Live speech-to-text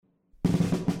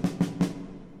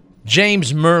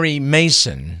James Murray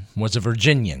Mason was a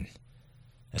Virginian.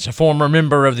 As a former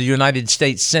member of the United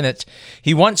States Senate,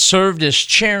 he once served as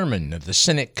chairman of the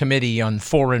Senate Committee on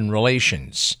Foreign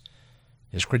Relations.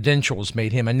 His credentials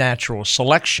made him a natural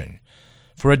selection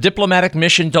for a diplomatic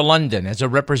mission to London as a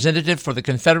representative for the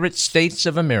Confederate States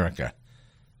of America.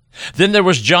 Then there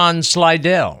was John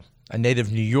Slidell, a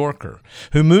native New Yorker,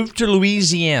 who moved to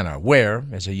Louisiana, where,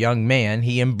 as a young man,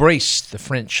 he embraced the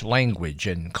French language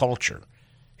and culture.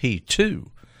 He,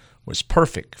 too, was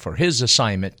perfect for his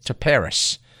assignment to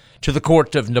Paris, to the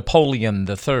court of Napoleon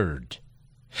III.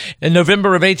 In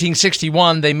November of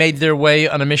 1861, they made their way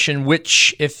on a mission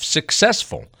which, if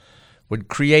successful, would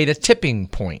create a tipping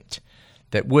point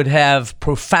that would have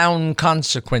profound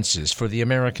consequences for the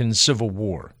American Civil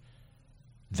War.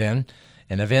 Then,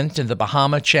 an event in the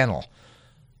Bahama Channel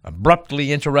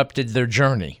abruptly interrupted their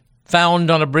journey.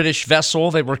 Found on a British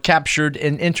vessel, they were captured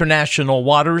in international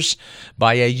waters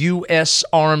by a U.S.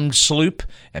 armed sloop,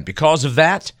 and because of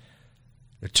that,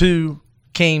 the two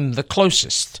came the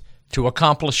closest to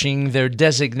accomplishing their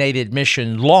designated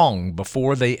mission long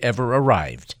before they ever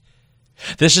arrived.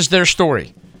 This is their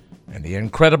story and the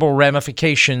incredible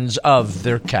ramifications of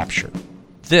their capture.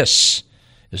 This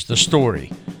is the story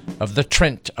of the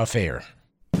Trent Affair.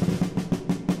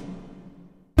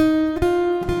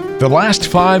 The last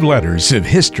 5 letters of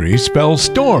history spell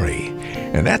story,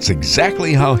 and that's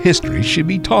exactly how history should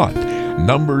be taught.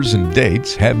 Numbers and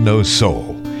dates have no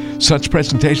soul. Such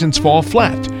presentations fall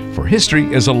flat, for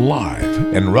history is alive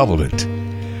and relevant.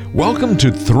 Welcome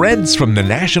to Threads from the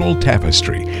National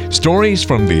Tapestry, stories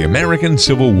from the American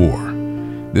Civil War.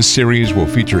 This series will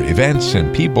feature events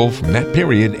and people from that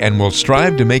period and will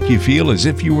strive to make you feel as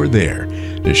if you were there,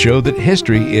 to show that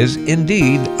history is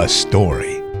indeed a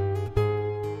story.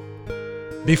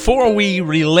 Before we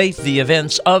relate the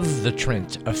events of the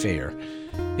Trent Affair,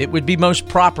 it would be most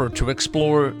proper to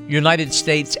explore United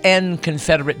States and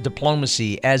Confederate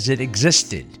diplomacy as it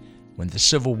existed when the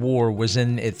Civil War was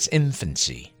in its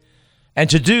infancy.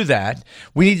 And to do that,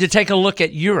 we need to take a look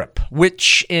at Europe,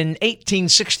 which in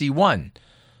 1861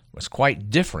 was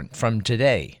quite different from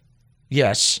today.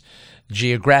 Yes,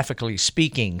 geographically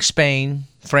speaking, Spain,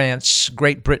 France,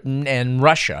 Great Britain, and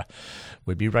Russia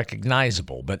would be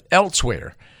recognizable, but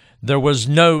elsewhere, there was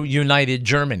no united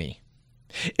Germany.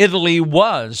 Italy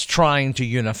was trying to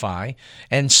unify,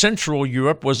 and Central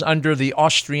Europe was under the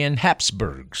Austrian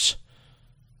Habsburgs.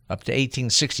 Up to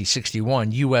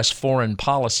 1860-61, U.S. foreign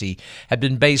policy had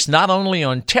been based not only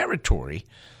on territory,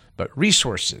 but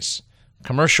resources,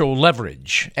 commercial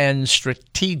leverage, and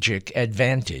strategic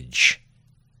advantage.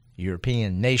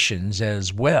 European nations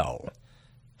as well.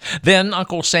 Then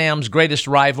Uncle Sam's greatest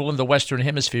rival in the Western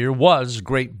Hemisphere was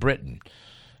Great Britain,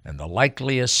 and the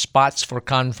likeliest spots for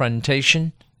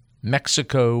confrontation,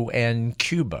 Mexico and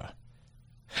Cuba.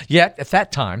 Yet, at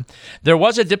that time, there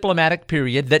was a diplomatic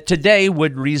period that today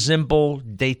would resemble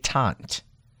détente.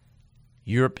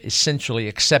 Europe essentially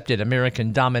accepted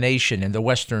American domination in the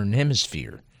Western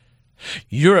Hemisphere.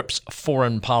 Europe's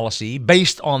foreign policy,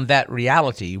 based on that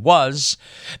reality, was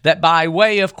that by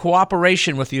way of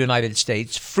cooperation with the United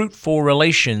States, fruitful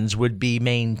relations would be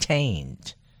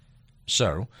maintained.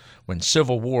 So, when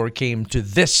civil war came to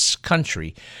this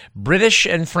country, British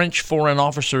and French foreign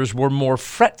officers were more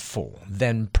fretful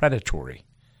than predatory.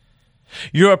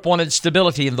 Europe wanted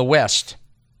stability in the West,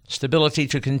 stability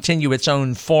to continue its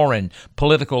own foreign,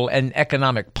 political, and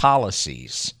economic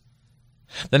policies.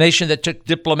 The nation that took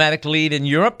diplomatic lead in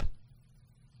Europe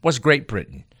was Great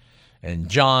Britain, and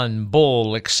John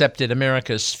Bull accepted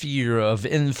America's sphere of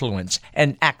influence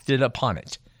and acted upon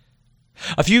it.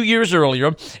 A few years earlier,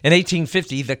 in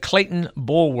 1850, the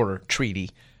Clayton-Bulwer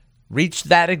Treaty reached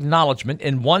that acknowledgement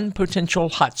in one potential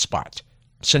hotspot,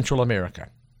 Central America.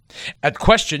 At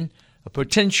question, a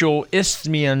potential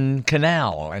Isthmian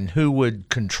canal and who would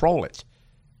control it.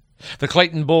 The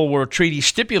Clayton-Bulwer Treaty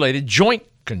stipulated joint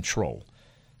control,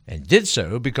 and did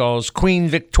so because Queen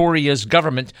Victoria's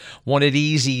government wanted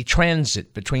easy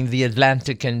transit between the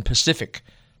Atlantic and Pacific,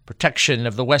 protection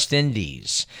of the West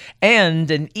Indies, and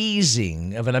an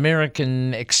easing of an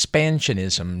American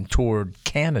expansionism toward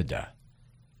Canada.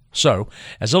 So,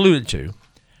 as alluded to,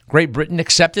 Great Britain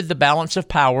accepted the balance of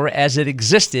power as it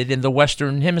existed in the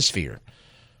Western Hemisphere.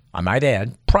 I might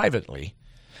add, privately.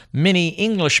 Many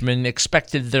Englishmen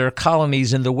expected their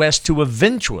colonies in the West to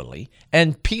eventually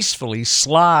and peacefully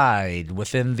slide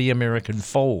within the American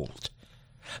fold.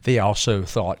 They also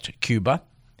thought Cuba,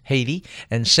 Haiti,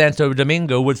 and Santo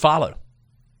Domingo would follow.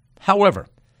 However,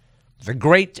 the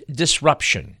Great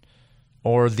Disruption,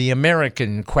 or the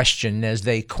American question as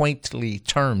they quaintly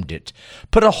termed it,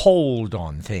 put a hold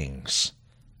on things.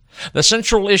 The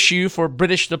central issue for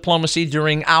British diplomacy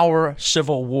during our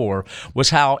Civil War was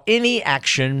how any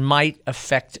action might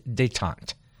affect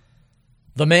détente.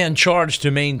 The man charged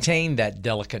to maintain that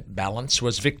delicate balance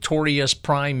was Victoria's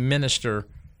Prime Minister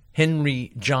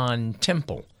Henry John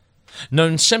Temple,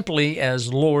 known simply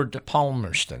as Lord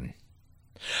Palmerston.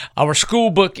 Our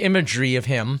schoolbook imagery of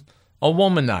him, a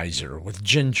womanizer with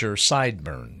ginger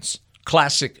sideburns,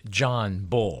 classic John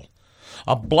Bull,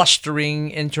 a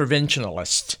blustering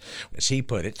interventionalist, as he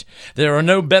put it. There are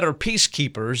no better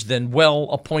peacekeepers than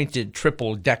well-appointed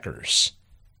triple-deckers.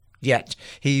 Yet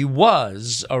he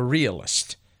was a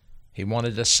realist. He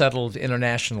wanted a settled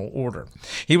international order.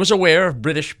 He was aware of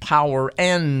British power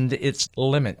and its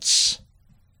limits.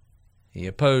 He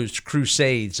opposed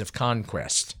crusades of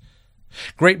conquest.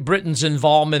 Great Britain's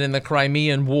involvement in the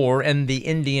Crimean War and the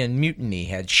Indian Mutiny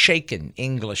had shaken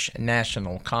English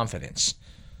national confidence.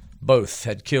 Both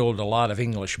had killed a lot of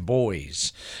English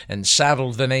boys and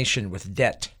saddled the nation with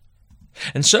debt.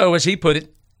 And so, as he put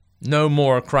it, no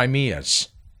more Crimeas.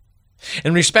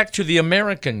 In respect to the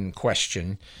American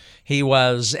question, he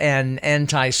was an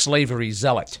anti-slavery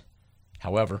zealot.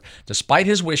 However, despite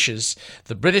his wishes,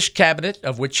 the British cabinet,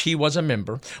 of which he was a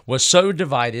member, was so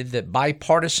divided that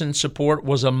bipartisan support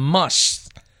was a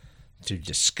must to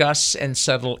discuss and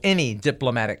settle any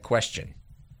diplomatic question.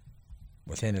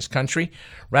 Within his country,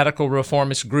 radical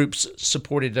reformist groups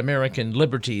supported American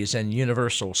liberties and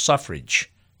universal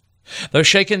suffrage. Though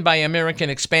shaken by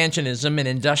American expansionism and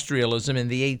industrialism in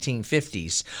the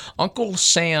 1850s, Uncle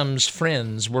Sam's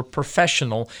friends were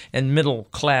professional and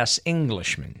middle-class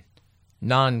Englishmen,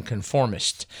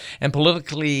 nonconformist, and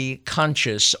politically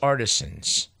conscious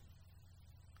artisans.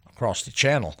 Across the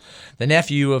Channel, the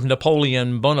nephew of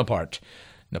Napoleon Bonaparte,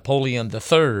 Napoleon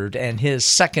III, and his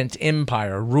Second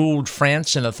Empire ruled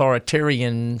France in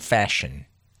authoritarian fashion.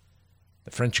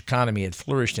 The French economy had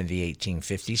flourished in the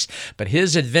 1850s, but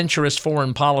his adventurous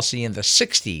foreign policy in the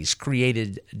 60s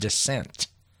created dissent.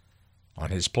 On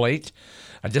his plate,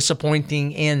 a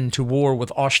disappointing end to war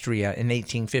with Austria in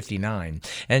 1859,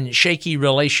 and shaky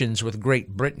relations with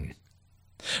Great Britain.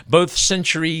 Both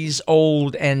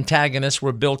centuries-old antagonists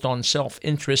were built on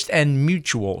self-interest and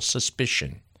mutual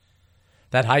suspicion.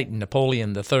 That heightened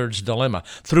Napoleon III's dilemma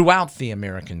throughout the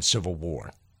American Civil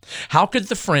War. How could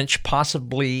the French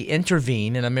possibly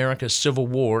intervene in America's Civil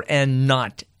War and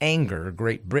not anger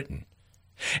Great Britain?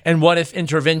 And what if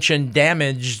intervention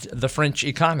damaged the French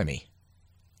economy?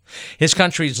 His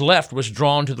country's left was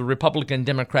drawn to the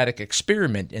Republican-Democratic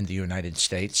experiment in the United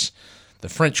States. The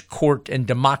French court and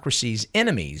democracy's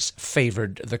enemies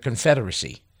favored the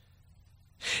Confederacy.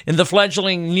 In the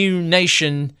fledgling new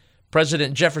nation,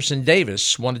 President Jefferson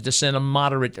Davis wanted to send a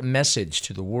moderate message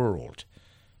to the world.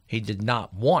 He did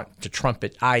not want to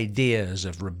trumpet ideas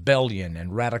of rebellion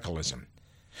and radicalism.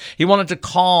 He wanted to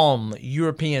calm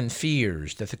European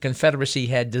fears that the Confederacy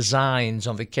had designs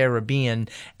on the Caribbean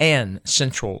and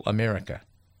Central America.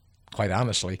 Quite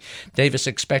honestly, Davis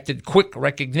expected quick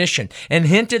recognition and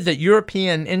hinted that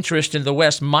European interest in the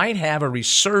West might have a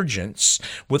resurgence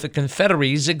with the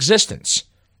Confederacy's existence.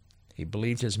 He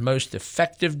believed his most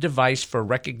effective device for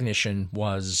recognition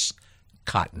was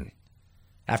cotton.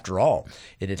 After all,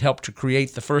 it had helped to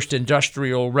create the first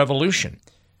industrial revolution.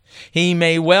 He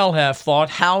may well have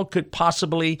thought, how could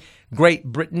possibly Great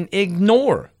Britain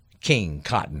ignore King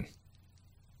Cotton?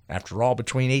 After all,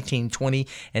 between 1820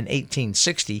 and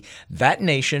 1860, that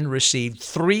nation received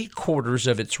 3/4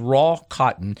 of its raw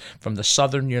cotton from the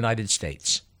southern United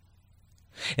States.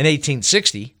 In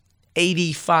 1860,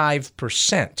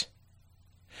 85%.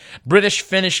 British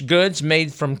finished goods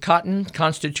made from cotton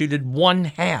constituted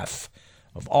 1/2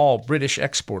 of all British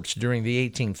exports during the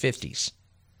 1850s.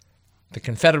 The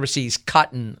Confederacy's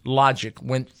cotton logic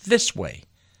went this way.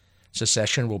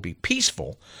 Secession will be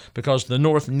peaceful because the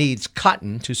North needs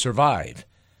cotton to survive.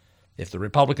 If the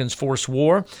Republicans force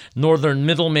war, Northern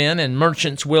middlemen and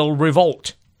merchants will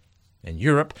revolt. In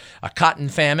Europe, a cotton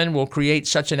famine will create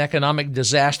such an economic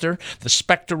disaster, the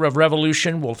specter of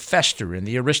revolution will fester in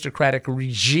the aristocratic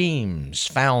regimes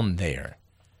found there.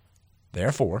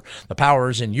 Therefore, the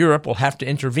powers in Europe will have to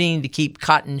intervene to keep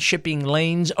cotton shipping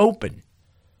lanes open.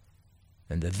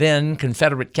 In the then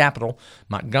Confederate capital,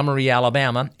 Montgomery,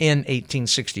 Alabama, in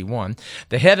 1861,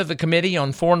 the head of the Committee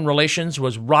on Foreign Relations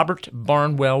was Robert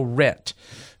Barnwell Rhett,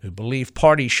 who believed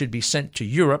parties should be sent to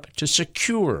Europe to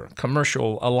secure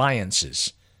commercial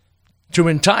alliances. To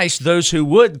entice those who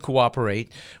would cooperate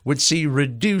would see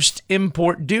reduced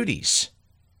import duties.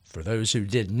 For those who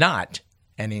did not,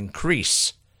 an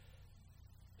increase.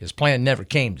 His plan never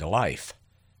came to life.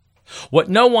 What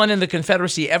no one in the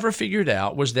Confederacy ever figured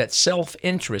out was that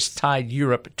self-interest tied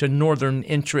Europe to Northern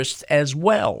interests as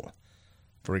well.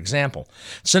 For example,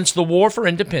 since the War for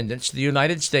Independence, the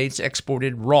United States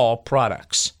exported raw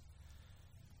products.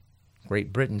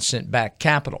 Great Britain sent back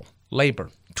capital, labor,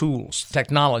 tools,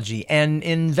 technology, and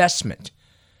investment.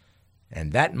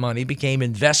 And that money became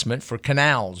investment for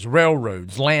canals,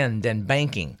 railroads, land, and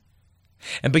banking.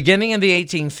 And beginning in the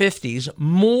 1850s,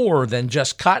 more than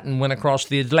just cotton went across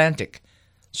the Atlantic.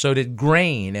 So did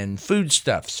grain and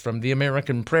foodstuffs from the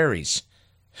American prairies.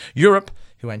 Europe,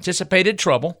 who anticipated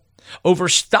trouble,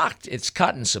 overstocked its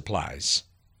cotton supplies.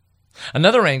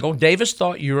 Another angle, Davis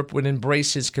thought Europe would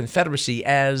embrace his Confederacy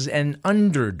as an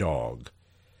underdog.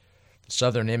 The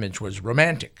Southern image was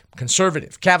romantic,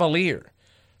 conservative, cavalier,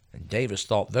 and Davis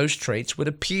thought those traits would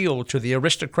appeal to the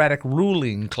aristocratic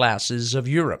ruling classes of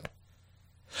Europe.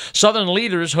 Southern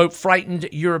leaders hoped frightened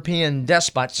European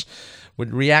despots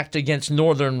would react against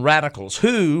Northern radicals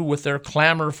who, with their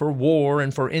clamor for war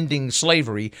and for ending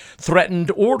slavery,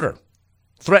 threatened order,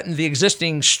 threatened the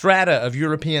existing strata of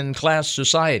European class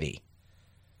society.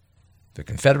 The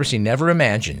Confederacy never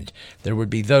imagined there would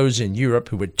be those in Europe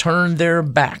who would turn their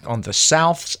back on the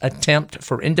South's attempt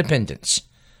for independence,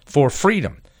 for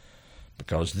freedom,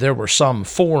 because there were some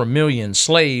 4 million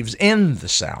slaves in the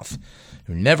South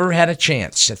who never had a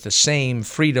chance at the same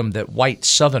freedom that white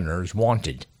Southerners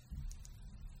wanted.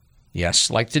 Yes,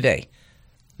 like today,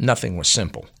 nothing was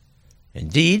simple.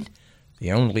 Indeed,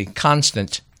 the only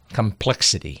constant,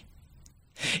 complexity.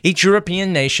 Each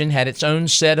European nation had its own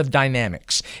set of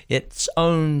dynamics, its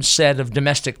own set of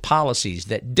domestic policies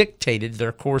that dictated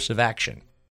their course of action.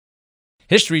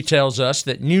 History tells us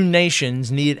that new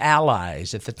nations needed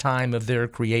allies at the time of their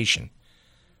creation.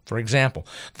 For example,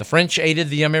 the French aided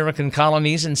the American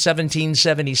colonies in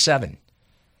 1777.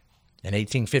 In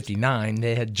 1859,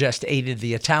 they had just aided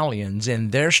the Italians in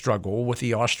their struggle with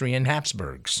the Austrian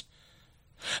Habsburgs.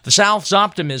 The South's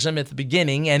optimism at the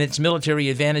beginning and its military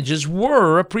advantages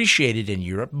were appreciated in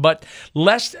Europe, but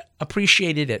less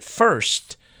appreciated at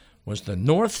first was the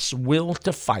North's will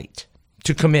to fight,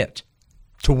 to commit,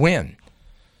 to win.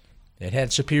 It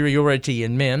had superiority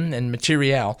in men and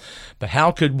materiel, but how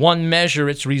could one measure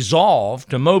its resolve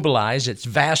to mobilize its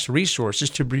vast resources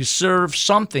to preserve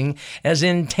something as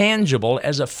intangible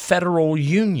as a federal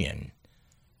union?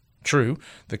 True,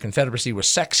 the Confederacy was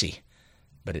sexy,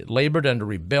 but it labored under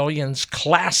rebellion's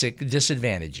classic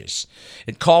disadvantages.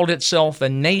 It called itself a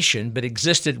nation, but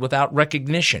existed without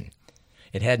recognition.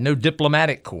 It had no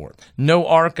diplomatic corps, no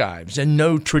archives, and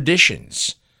no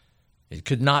traditions. It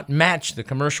could not match the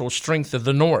commercial strength of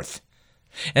the North.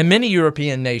 And many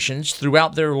European nations,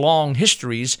 throughout their long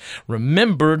histories,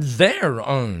 remembered their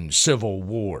own civil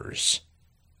wars.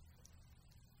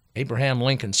 Abraham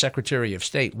Lincoln's Secretary of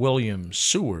State, William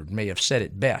Seward, may have said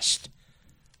it best.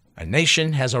 A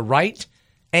nation has a right,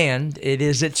 and it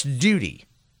is its duty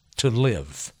to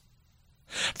live.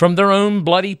 From their own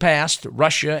bloody past,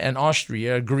 Russia and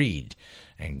Austria agreed,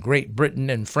 and Great Britain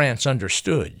and France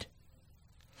understood.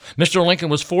 Mr. Lincoln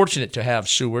was fortunate to have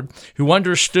Seward, who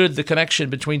understood the connection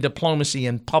between diplomacy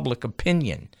and public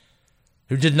opinion,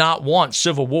 who did not want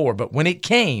civil war, but when it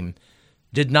came,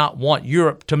 did not want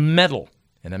Europe to meddle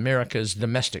in America's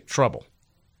domestic trouble.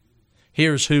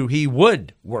 Here's who he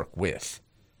would work with.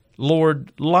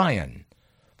 Lord Lyon,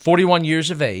 41 years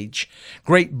of age,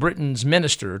 Great Britain's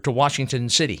minister to Washington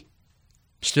City.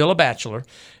 Still a bachelor,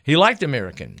 he liked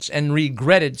Americans and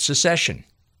regretted secession.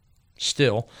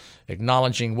 Still,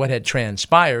 acknowledging what had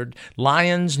transpired,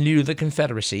 Lyons knew the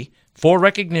Confederacy, for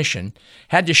recognition,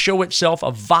 had to show itself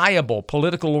a viable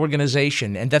political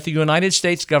organization and that the United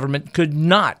States government could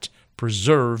not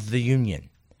preserve the Union.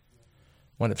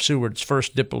 One of Seward's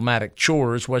first diplomatic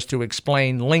chores was to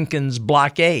explain Lincoln's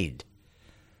blockade.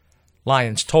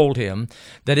 Lyons told him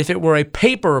that if it were a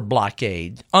paper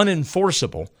blockade,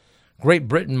 unenforceable, Great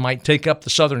Britain might take up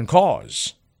the Southern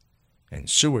cause. And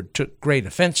Seward took great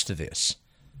offense to this.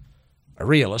 A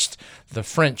realist, the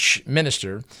French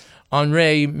minister,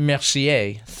 Henri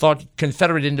Mercier, thought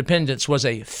Confederate independence was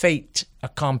a fait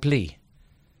accompli.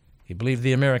 He believed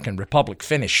the American Republic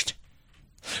finished.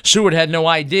 Seward had no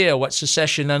idea what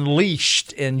secession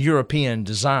unleashed in European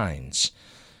designs.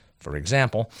 For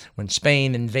example, when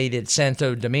Spain invaded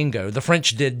Santo Domingo, the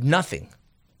French did nothing.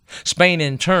 Spain,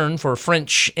 in turn, for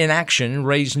French inaction,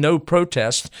 raised no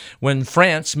protest when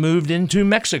France moved into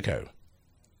Mexico.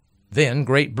 Then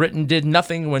Great Britain did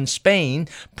nothing when Spain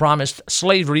promised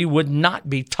slavery would not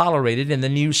be tolerated in the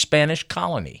new Spanish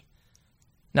colony.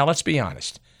 Now, let's be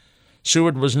honest.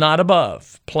 Seward was not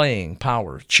above playing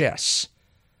power chess.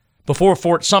 Before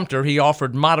Fort Sumter, he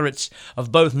offered moderates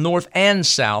of both North and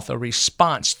South a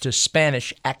response to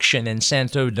Spanish action in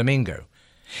Santo Domingo.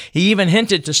 He even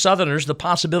hinted to Southerners the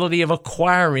possibility of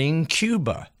acquiring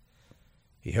Cuba.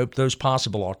 He hoped those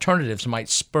possible alternatives might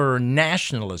spur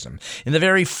nationalism in the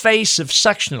very face of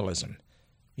sectionalism.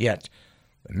 Yet,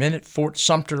 the minute Fort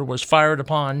Sumter was fired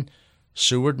upon,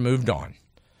 Seward moved on.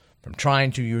 From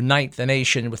trying to unite the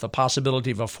nation with the possibility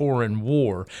of a foreign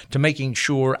war to making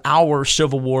sure our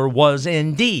Civil War was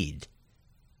indeed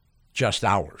just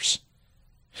ours.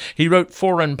 He wrote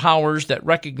foreign powers that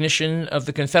recognition of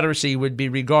the Confederacy would be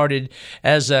regarded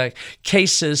as a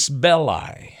casus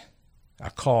belli,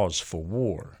 a cause for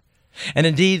war. And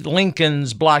indeed,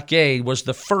 Lincoln's blockade was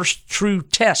the first true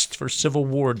test for Civil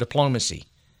War diplomacy.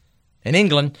 In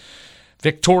England,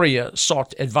 Victoria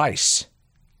sought advice.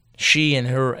 She and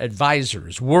her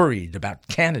advisors worried about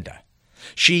Canada.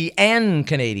 She and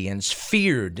Canadians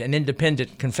feared an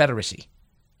independent Confederacy.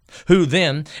 Who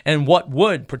then and what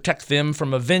would protect them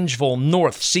from a vengeful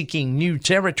North seeking new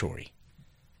territory?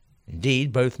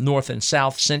 Indeed, both North and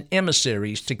South sent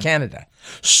emissaries to Canada,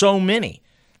 so many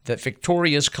that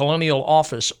Victoria's colonial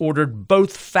office ordered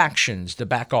both factions to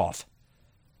back off.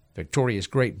 Victoria's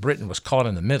Great Britain was caught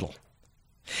in the middle.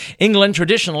 England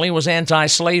traditionally was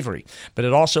anti-slavery, but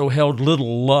it also held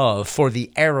little love for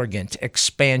the arrogant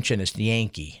expansionist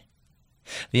Yankee.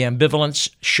 The ambivalence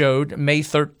showed May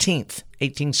 13th,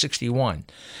 1861,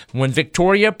 when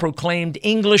Victoria proclaimed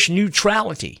English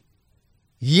neutrality,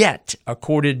 yet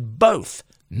accorded both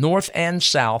North and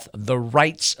South the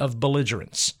rights of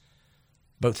belligerents.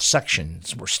 Both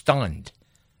sections were stunned.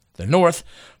 The North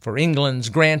for England's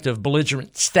grant of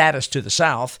belligerent status to the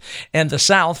South, and the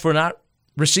South for not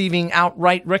receiving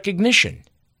outright recognition.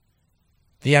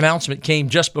 The announcement came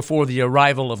just before the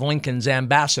arrival of Lincoln's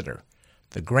ambassador,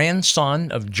 the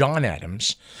grandson of John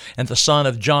Adams and the son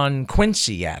of John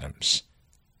Quincy Adams,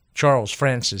 Charles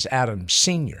Francis Adams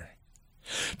Sr.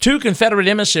 Two Confederate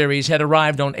emissaries had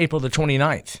arrived on April the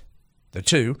 29th. The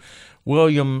two,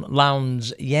 William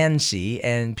Lowndes Yancey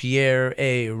and Pierre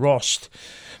A. Rost,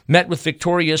 met with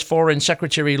Victoria's Foreign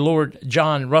Secretary Lord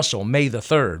John Russell May the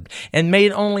 3rd, and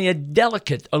made only a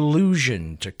delicate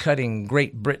allusion to cutting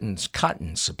Great Britain's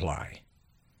cotton supply.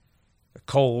 The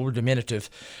cold, diminutive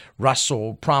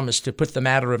Russell promised to put the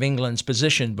matter of England's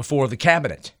position before the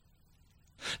cabinet.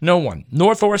 No one,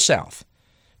 North or South,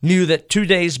 knew that 2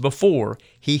 days before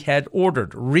he had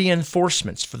ordered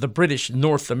reinforcements for the British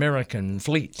North American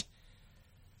fleet.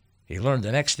 He learned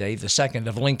the next day the second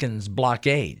of Lincoln's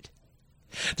blockade.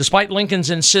 Despite Lincoln's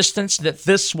insistence that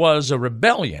this was a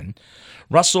rebellion,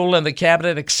 Russell and the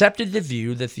cabinet accepted the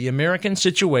view that the American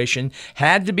situation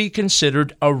had to be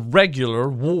considered a regular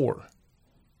war.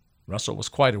 Russell was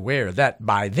quite aware that,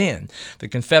 by then, the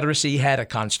Confederacy had a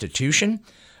constitution,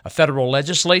 a federal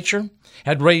legislature,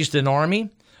 had raised an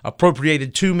army,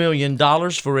 appropriated $2 million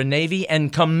for a navy,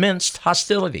 and commenced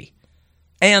hostility.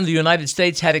 And the United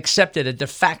States had accepted a de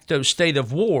facto state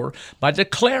of war by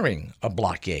declaring a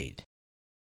blockade.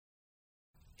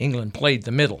 England played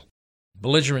the middle.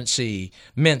 Belligerency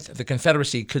meant the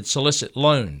Confederacy could solicit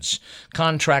loans,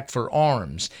 contract for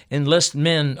arms, enlist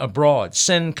men abroad,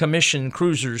 send commissioned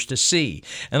cruisers to sea,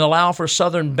 and allow for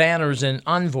Southern banners and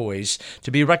envoys to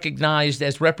be recognized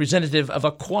as representative of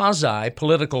a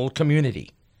quasi-political community.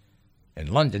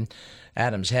 In London,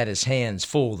 Adams had his hands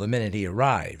full the minute he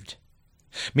arrived.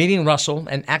 Meeting Russell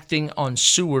and acting on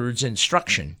Seward's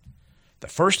instruction, the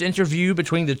first interview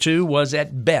between the two was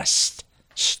at best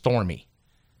stormy.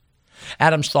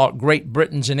 Adams thought Great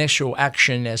Britain's initial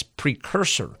action as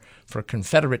precursor for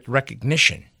Confederate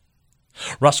recognition.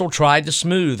 Russell tried to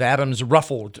smooth Adams'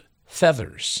 ruffled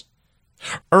feathers.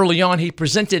 Early on, he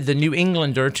presented the New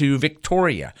Englander to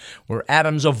Victoria, where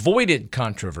Adams avoided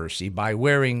controversy by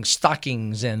wearing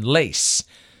stockings and lace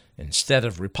instead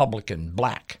of Republican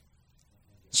black.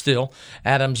 Still,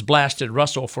 Adams blasted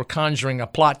Russell for conjuring a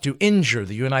plot to injure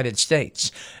the United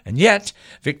States, and yet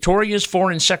Victoria's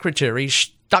Foreign Secretary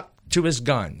stuck to his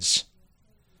guns.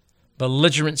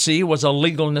 Belligerency was a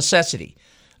legal necessity,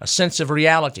 a sense of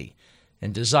reality,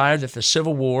 and desire that the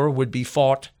Civil War would be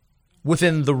fought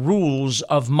within the rules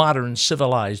of modern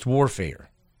civilized warfare.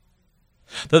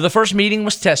 Though the first meeting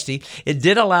was testy, it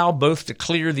did allow both to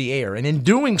clear the air, and in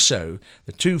doing so,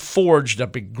 the two forged a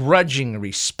begrudging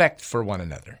respect for one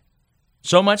another.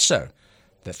 So much so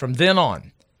that from then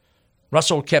on,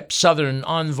 Russell kept Southern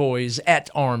envoys at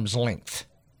arm's length.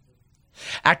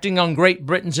 Acting on Great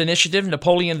Britain's initiative,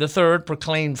 Napoleon III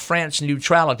proclaimed France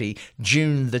neutrality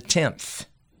June the 10th.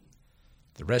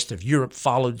 The rest of Europe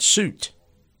followed suit.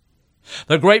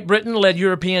 Though Great Britain led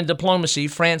European diplomacy,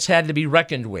 France had to be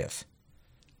reckoned with.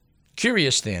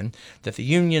 Curious, then, that the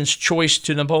Union's choice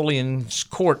to Napoleon's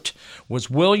court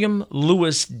was William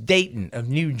Lewis Dayton of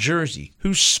New Jersey,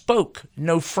 who spoke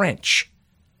no French.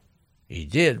 He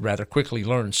did rather quickly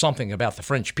learn something about the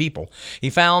French people. He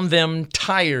found them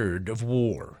tired of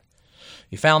war.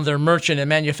 He found their merchant and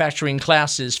manufacturing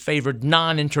classes favored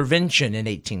non-intervention in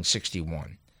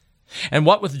 1861. And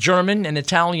what with German and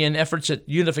Italian efforts at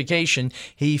unification,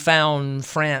 he found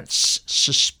France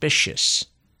suspicious.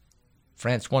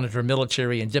 France wanted her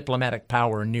military and diplomatic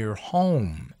power near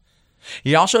home.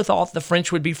 He also thought the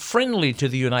French would be friendly to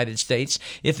the United States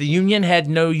if the Union had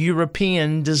no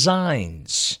European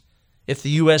designs, if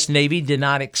the U.S. Navy did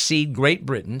not exceed Great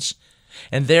Britain's,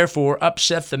 and therefore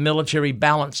upset the military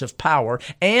balance of power,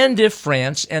 and if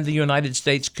France and the United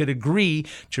States could agree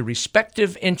to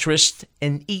respective interests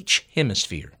in each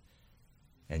hemisphere.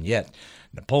 And yet,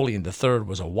 Napoleon III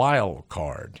was a wild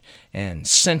card and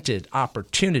scented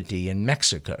opportunity in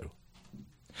Mexico.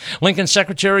 Lincoln's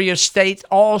Secretary of State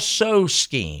also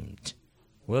schemed.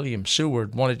 William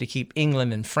Seward wanted to keep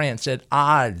England and France at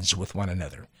odds with one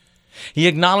another. He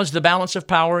acknowledged the balance of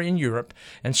power in Europe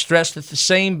and stressed that the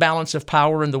same balance of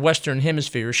power in the Western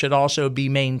Hemisphere should also be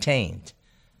maintained.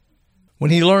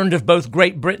 When he learned of both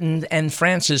Great Britain and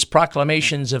France's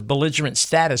proclamations of belligerent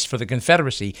status for the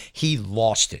Confederacy, he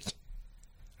lost it.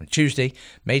 On Tuesday,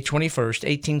 May 21,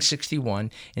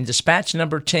 1861, in Dispatch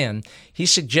Number 10, he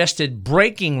suggested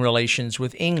breaking relations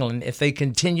with England if they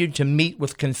continued to meet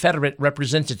with Confederate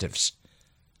representatives.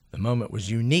 The moment was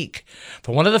unique.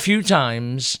 For one of the few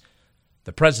times,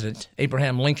 the President,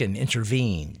 Abraham Lincoln,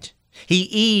 intervened. He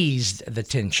eased the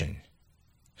tension.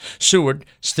 Seward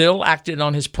still acted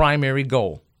on his primary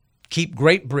goal, keep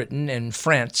Great Britain and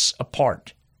France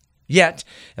apart. Yet,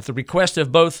 at the request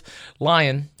of both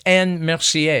Lyon and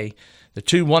Mercier, the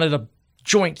two wanted a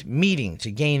joint meeting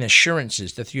to gain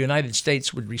assurances that the United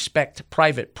States would respect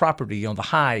private property on the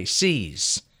high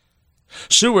seas.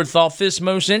 Seward thought this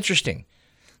most interesting,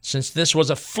 since this was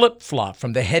a flip-flop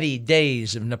from the heady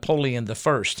days of Napoleon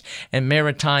I and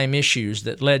maritime issues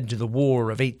that led to the War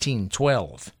of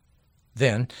 1812.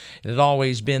 Then, it had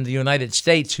always been the United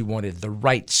States who wanted the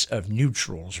rights of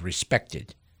neutrals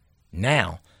respected.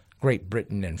 Now, Great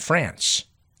Britain and France.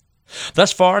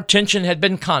 Thus far, tension had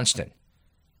been constant.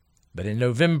 But in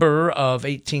November of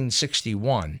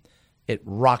 1861, it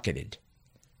rocketed,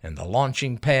 and the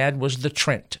launching pad was the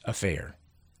Trent Affair.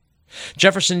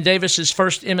 Jefferson Davis's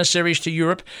first emissaries to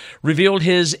Europe revealed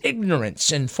his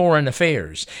ignorance in foreign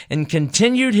affairs and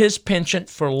continued his penchant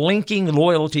for linking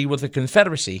loyalty with the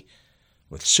Confederacy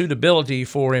with suitability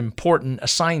for important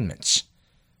assignments.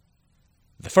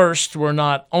 The first were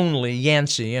not only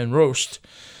Yancey and Rost,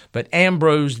 but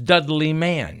Ambrose Dudley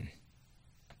Mann.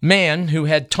 Mann, who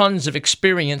had tons of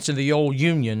experience in the old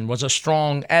Union, was a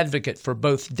strong advocate for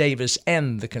both Davis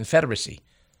and the Confederacy.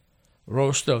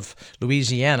 Rost of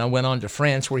Louisiana went on to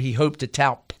France, where he hoped to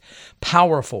tout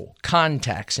powerful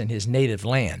contacts in his native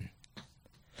land.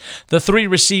 The three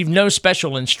received no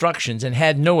special instructions and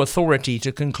had no authority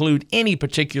to conclude any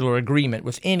particular agreement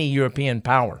with any European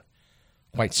power.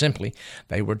 Quite simply,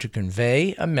 they were to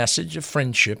convey a message of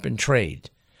friendship and trade.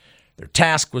 Their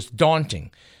task was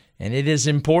daunting, and it is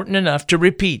important enough to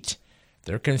repeat.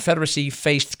 Their Confederacy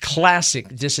faced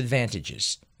classic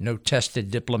disadvantages: no tested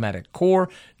diplomatic corps,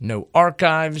 no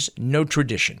archives, no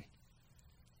tradition.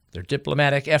 Their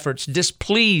diplomatic efforts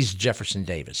displeased Jefferson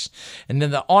Davis, and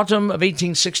in the autumn of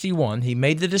 1861, he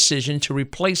made the decision to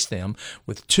replace them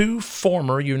with two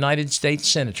former United States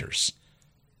senators,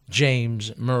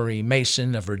 James Murray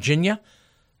Mason of Virginia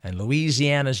and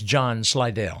Louisiana's John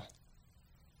Slidell.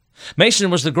 Mason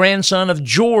was the grandson of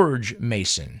George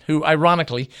Mason, who,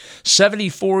 ironically,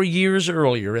 74 years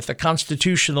earlier at the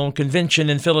Constitutional Convention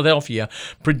in Philadelphia,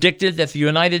 predicted that the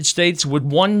United States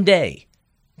would one day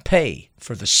pay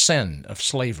for the sin of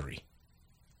slavery.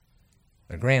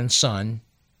 Their grandson,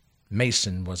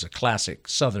 Mason, was a classic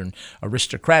Southern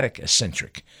aristocratic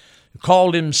eccentric who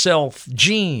called himself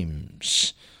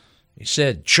Jeems. He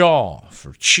said chaw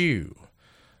for chew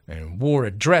and wore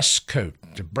a dress coat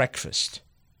to breakfast.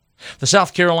 The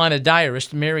South Carolina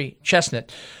diarist Mary Chesnut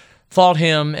thought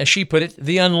him, as she put it,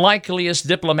 the unlikeliest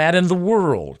diplomat in the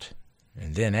world,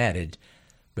 and then added,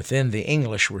 "But then the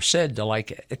English were said to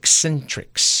like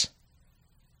eccentrics."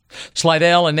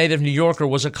 Slidell, a native New Yorker,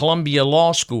 was a Columbia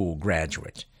Law School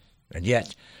graduate, and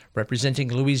yet,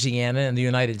 representing Louisiana in the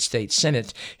United States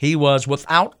Senate, he was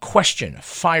without question a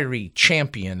fiery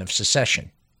champion of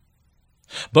secession.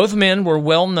 Both men were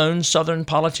well-known Southern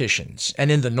politicians, and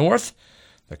in the North,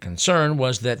 the concern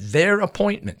was that their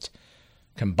appointment,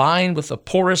 combined with the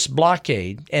porous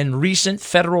blockade and recent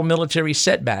federal military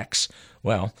setbacks,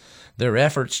 their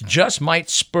efforts just might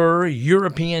spur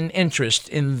European interest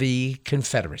in the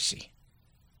Confederacy.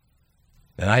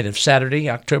 The night of Saturday,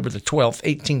 October the 12th,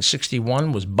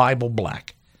 1861, was Bible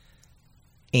black,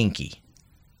 inky,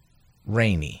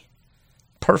 rainy,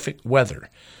 perfect weather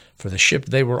for the ship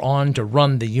they were on to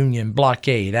run the Union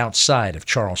blockade outside of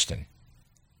Charleston.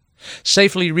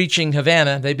 Safely reaching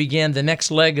Havana, they began the next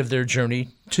leg of their journey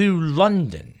to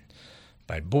London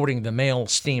by boarding the mail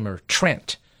steamer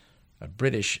Trent, a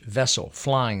British vessel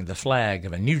flying the flag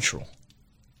of a neutral.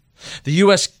 The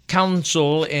U.S.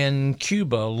 consul in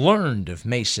Cuba learned of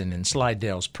Mason and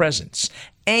Slidell's presence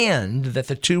and that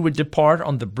the two would depart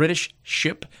on the British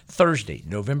ship Thursday,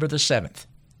 November the 7th.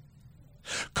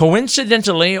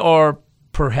 Coincidentally, or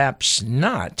perhaps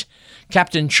not,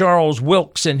 Captain Charles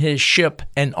Wilkes and his ship,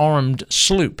 an armed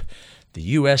sloop,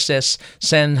 the USS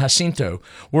San Jacinto,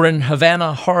 were in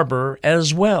Havana Harbor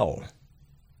as well.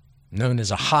 Known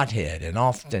as a hothead and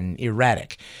often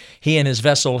erratic, he and his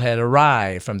vessel had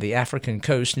arrived from the African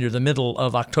coast near the middle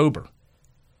of October.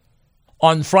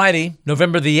 On Friday,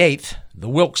 November the 8th, the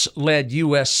Wilkes-led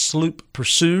U.S. sloop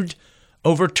pursued,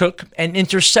 overtook, and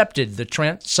intercepted the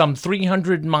Trent some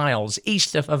 300 miles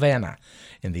east of Havana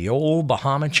in the old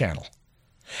Bahama Channel.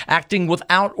 Acting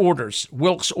without orders,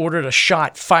 Wilkes ordered a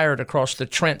shot fired across the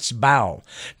Trent's bow,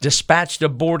 dispatched a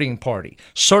boarding party,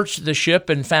 searched the ship,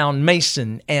 and found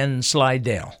Mason and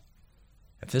Slidell.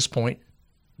 At this point,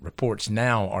 reports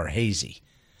now are hazy.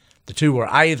 The two were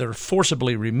either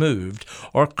forcibly removed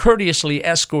or courteously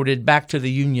escorted back to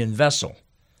the Union vessel.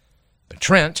 The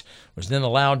Trent was then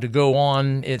allowed to go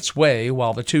on its way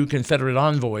while the two Confederate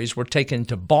envoys were taken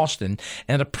to Boston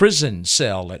and a prison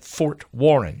cell at Fort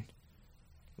Warren.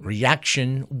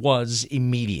 Reaction was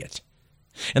immediate.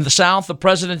 In the South, the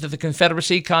President of the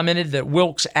Confederacy commented that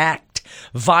Wilkes' act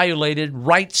violated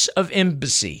rights of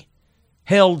embassy,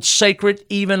 held sacred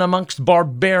even amongst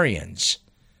barbarians.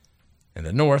 In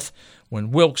the North,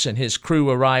 when Wilkes and his crew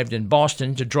arrived in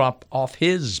Boston to drop off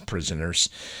his prisoners,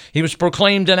 he was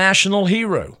proclaimed a national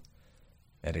hero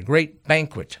at a great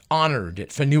banquet honored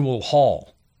at Faneuil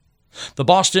Hall. The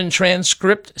Boston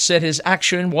Transcript said his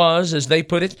action was, as they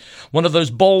put it, one of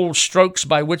those bold strokes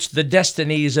by which the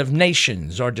destinies of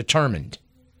nations are determined.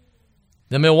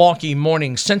 The Milwaukee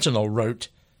Morning Sentinel wrote,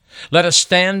 "Let us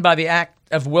stand by the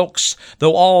act of Wilkes,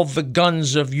 though all the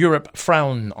guns of Europe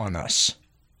frown on us."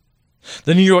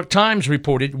 The New York Times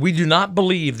reported, "We do not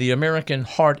believe the American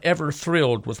heart ever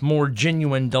thrilled with more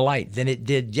genuine delight than it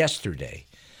did yesterday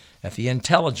at the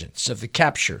intelligence of the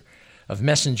capture of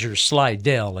Messengers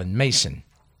Slidell and Mason.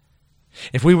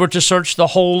 If we were to search the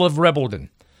whole of Rebeldon,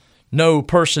 no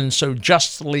person so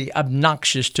justly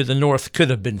obnoxious to the North could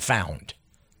have been found."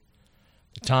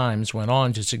 The Times went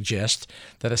on to suggest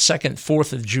that a second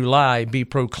 4th of July be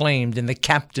proclaimed in the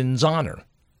captain's honor.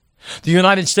 The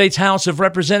United States House of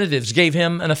Representatives gave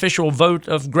him an official vote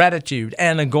of gratitude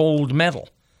and a gold medal.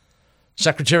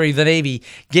 Secretary of the Navy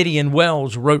Gideon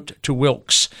Welles wrote to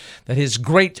Wilkes that his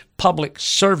great public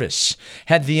service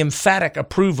had the emphatic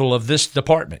approval of this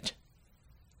department.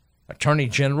 Attorney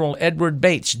General Edward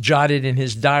Bates jotted in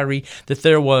his diary that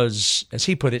there was, as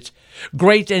he put it,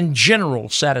 great and general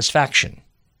satisfaction.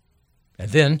 And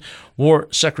then War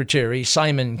Secretary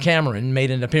Simon Cameron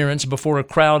made an appearance before a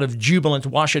crowd of jubilant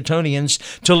Washingtonians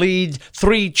to lead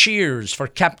 3 cheers for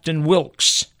Captain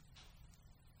Wilkes.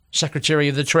 Secretary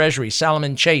of the Treasury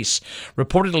Salmon Chase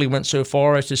reportedly went so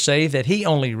far as to say that he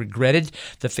only regretted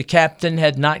that the captain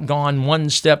had not gone one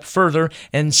step further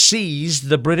and seized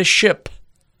the British ship.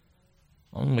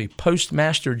 Only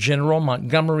Postmaster General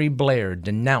Montgomery Blair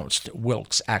denounced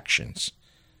Wilkes' actions.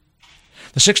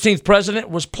 The 16th president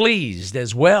was pleased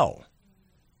as well,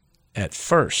 at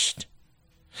first.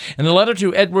 In a letter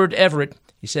to Edward Everett,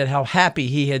 he said how happy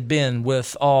he had been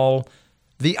with all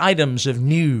the items of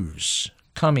news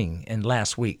coming in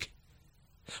last week.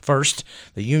 First,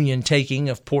 the Union taking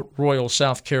of Port Royal,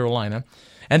 South Carolina,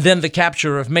 and then the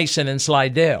capture of Mason and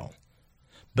Slidell.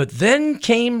 But then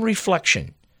came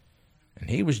reflection, and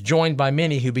he was joined by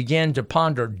many who began to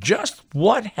ponder just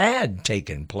what had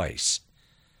taken place.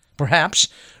 Perhaps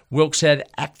Wilkes had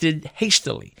acted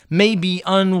hastily, maybe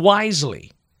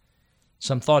unwisely.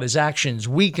 Some thought his actions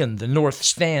weakened the North's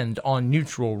stand on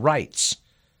neutral rights.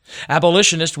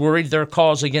 Abolitionists worried their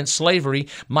cause against slavery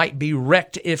might be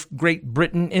wrecked if Great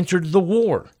Britain entered the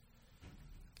war.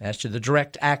 As to the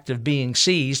direct act of being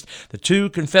seized, the 2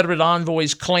 Confederate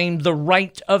envoys claimed the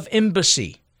right of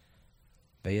embassy.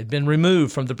 They had been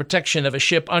removed from the protection of a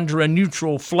ship under a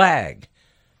neutral flag.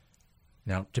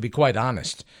 Now, to be quite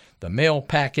honest, the mail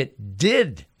packet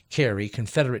did carry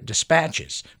Confederate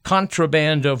dispatches,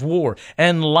 contraband of war,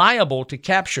 and liable to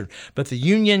capture, but the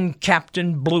Union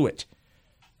captain blew it.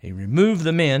 He removed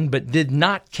the men but did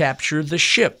not capture the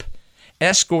ship,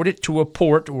 escort it to a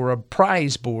port where a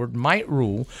prize board might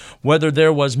rule whether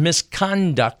there was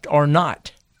misconduct or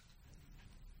not.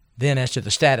 Then as to the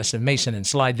status of Mason and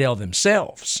Slidell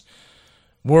themselves,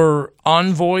 were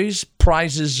envoys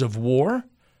prizes of war?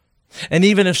 And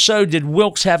even if so, did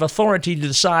Wilkes have authority to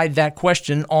decide that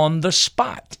question on the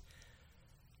spot?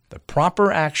 The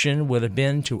proper action would have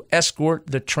been to escort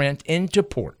the Trent into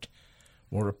port,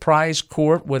 where a prize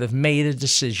court would have made a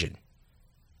decision.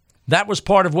 That was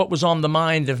part of what was on the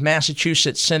mind of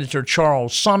Massachusetts Senator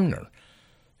Charles Sumner,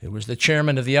 who was the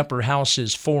chairman of the Upper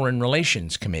House's Foreign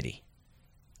Relations Committee.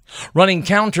 Running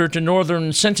counter to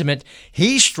Northern sentiment,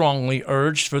 he strongly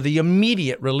urged for the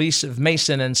immediate release of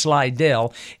Mason and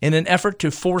Slidell in an effort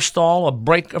to forestall a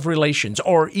break of relations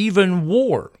or even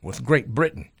war with Great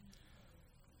Britain.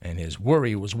 And his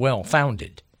worry was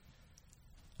well-founded.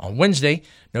 On Wednesday,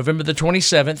 November the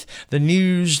 27th, the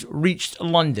news reached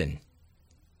London,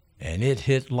 and it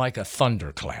hit like a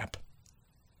thunderclap.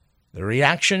 The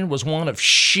reaction was one of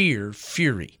sheer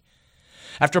fury.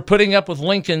 After putting up with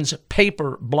Lincoln's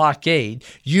paper blockade,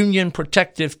 Union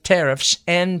protective tariffs,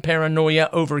 and paranoia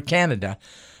over Canada,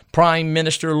 Prime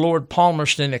Minister Lord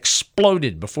Palmerston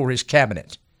exploded before his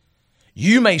cabinet.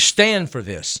 "You may stand for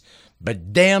this,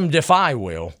 but damned if I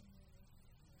will."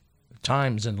 The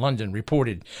Times in London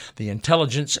reported the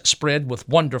intelligence spread with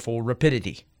wonderful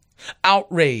rapidity.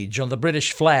 Outrage on the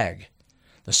British flag.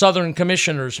 The Southern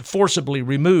commissioners forcibly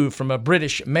removed from a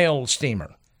British mail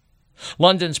steamer.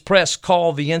 London's press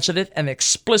called the incident an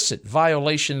explicit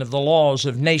violation of the laws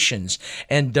of nations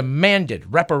and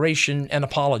demanded reparation and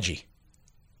apology.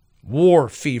 War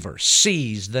fever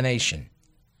seized the nation.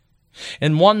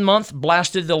 In 1 month,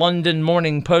 blasted the London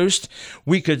Morning Post,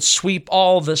 we could sweep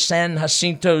all the San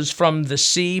Jacintos from the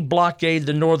sea, blockade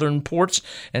the northern ports,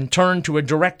 and turn to a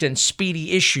direct and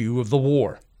speedy issue of the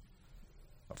war.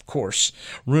 Of course,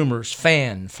 rumors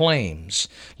fan flames,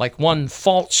 like one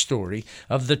false story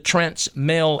of the Trent's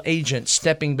male agent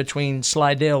stepping between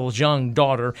Slidell's young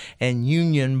daughter and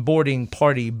Union boarding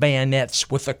party bayonets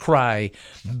with the cry,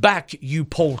 "Back, you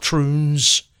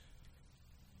poltroons!"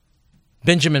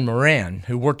 Benjamin Moran,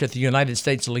 who worked at the United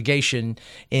States legation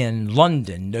in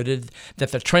London, noted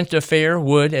that the Trent affair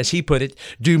would, as he put it,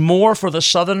 do more for the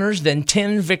Southerners than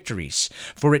 10 victories,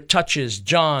 for it touches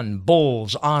John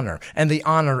Bull's honor and the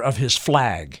honor of his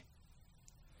flag.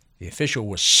 The official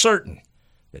was certain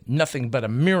that nothing but a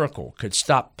miracle could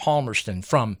stop Palmerston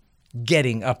from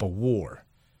getting up a war.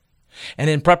 And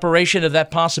in preparation of that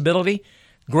possibility,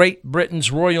 Great Britain's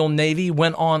Royal Navy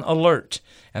went on alert,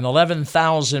 and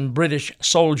 11,000 British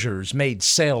soldiers made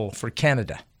sail for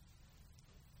Canada.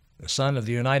 The son of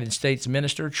the United States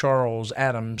Minister Charles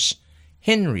Adams,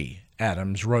 Henry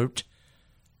Adams, wrote,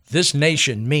 "This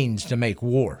nation means to make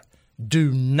war.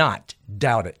 Do not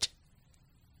doubt it."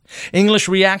 English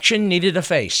reaction needed a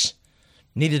face,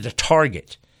 needed a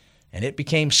target, and it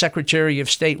became Secretary of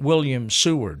State William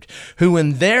Seward, who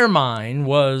in their mind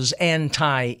was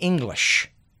anti-English.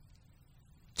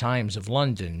 Times of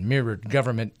London mirrored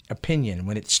government opinion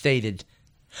when it stated,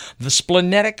 "The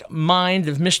splenetic mind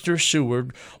of Mr.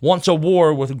 Seward wants a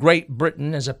war with Great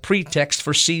Britain as a pretext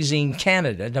for seizing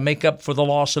Canada to make up for the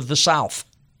loss of the South."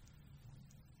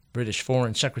 British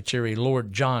Foreign Secretary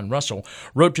Lord John Russell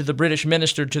wrote to the British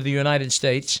Minister to the United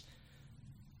States,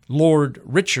 Lord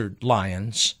Richard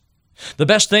Lyons, "The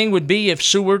best thing would be if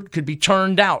Seward could be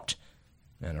turned out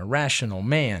and a rational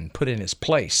man put in his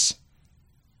place."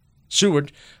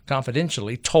 Seward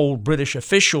confidentially told British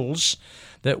officials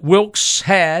that Wilkes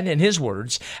had, in his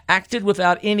words, acted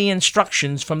without any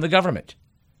instructions from the government,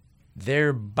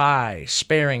 thereby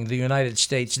sparing the United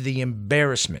States the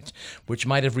embarrassment which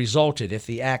might have resulted if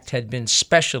the act had been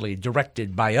specially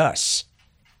directed by us.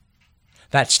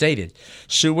 That stated,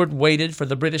 Seward waited for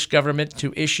the British government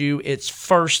to issue its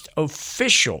first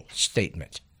official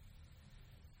statement.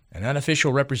 An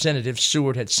unofficial representative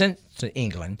Seward had sent to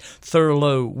England,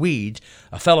 Thurlow Weed,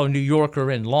 a fellow New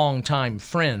Yorker and longtime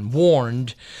friend,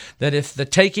 warned that if the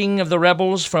taking of the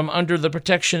rebels from under the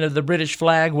protection of the British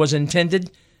flag was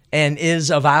intended and is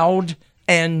avowed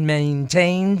and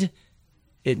maintained,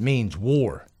 it means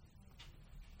war.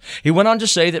 He went on to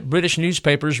say that British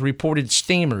newspapers reported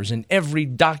steamers in every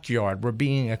dockyard were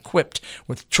being equipped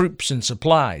with troops and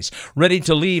supplies, ready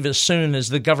to leave as soon as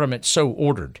the government so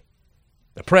ordered.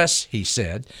 The press, he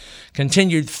said,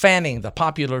 continued fanning the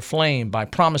popular flame by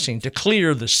promising to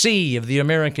clear the sea of the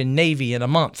American Navy in a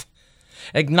month,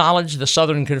 acknowledged the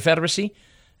Southern Confederacy,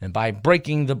 and by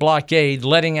breaking the blockade,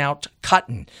 letting out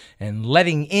cotton and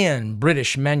letting in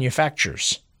British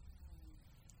manufactures.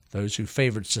 Those who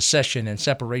favored secession and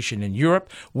separation in Europe,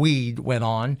 Weed went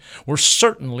on, were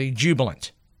certainly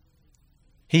jubilant.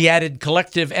 He added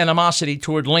collective animosity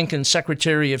toward Lincoln's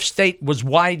Secretary of State was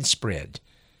widespread.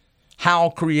 How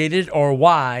created or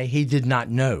why, he did not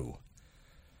know.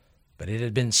 But it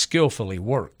had been skillfully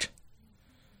worked.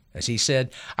 As he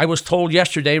said, "I was told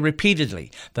yesterday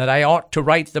repeatedly that I ought to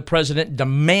write the president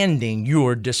demanding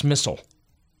your dismissal."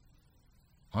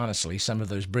 Honestly, some of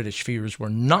those British fears were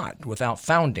not without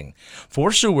founding,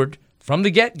 for Seward, from the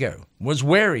get-go, was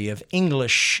wary of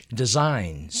English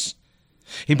designs.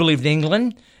 He believed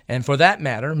England, and for that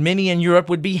matter, many in Europe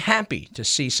would be happy to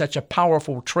see such a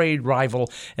powerful trade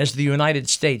rival as the United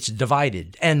States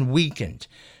divided and weakened,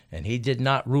 and he did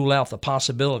not rule out the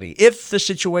possibility, if the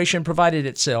situation provided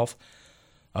itself,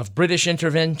 of British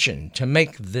intervention to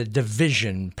make the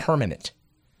division permanent.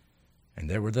 And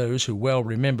there were those who well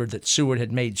remembered that Seward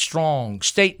had made strong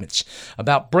statements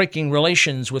about breaking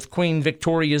relations with Queen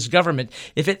Victoria's government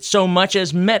if it so much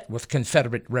as met with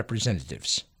Confederate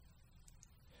representatives.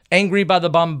 Angry by the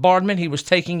bombardment he was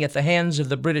taking at the hands of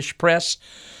the British press,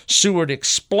 Seward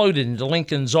exploded into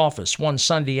Lincoln's office one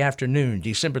Sunday afternoon,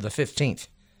 December the 15th.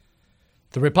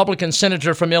 The Republican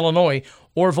senator from Illinois,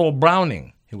 Orville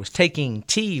Browning, who was taking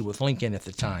tea with Lincoln at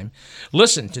the time,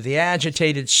 listened to the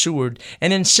agitated Seward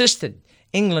and insisted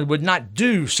England would not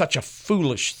do such a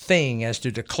foolish thing as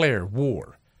to declare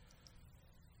war.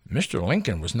 Mr.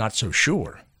 Lincoln was not so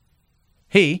sure.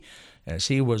 He, as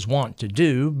he was wont to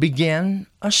do, began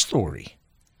a story.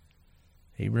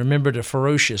 He remembered a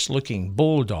ferocious-looking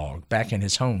bulldog back in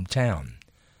his hometown.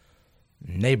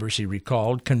 Neighbors, he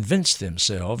recalled, convinced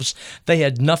themselves they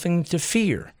had nothing to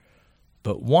fear.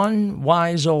 But one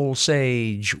wise old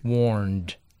sage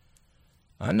warned,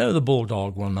 "I know the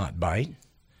bulldog will not bite.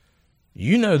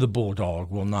 You know the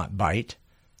bulldog will not bite.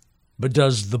 But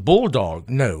does the bulldog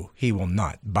know he will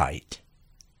not bite?"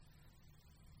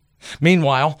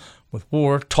 Meanwhile, with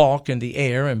war talk in the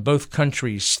air and both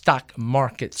countries' stock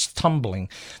markets tumbling,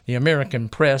 the American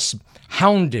press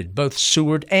hounded both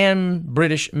Seward and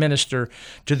British Minister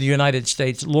to the United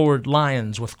States, Lord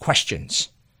Lyons, with questions.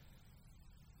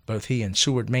 Both he and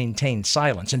Seward maintained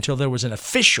silence until there was an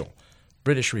official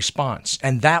British response,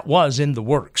 and that was in the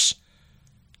works.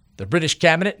 The British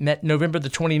cabinet met November the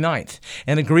 29th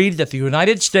and agreed that the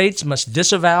United States must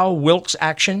disavow Wilkes'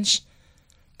 actions,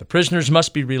 the prisoners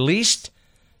must be released,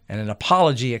 and an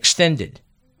apology extended.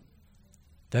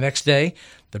 The next day,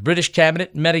 the British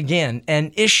cabinet met again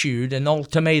and issued an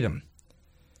ultimatum.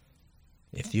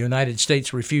 If the United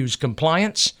States refused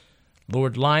compliance,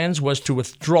 Lord Lyons was to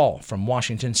withdraw from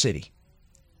Washington City.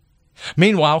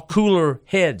 Meanwhile, cooler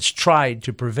heads tried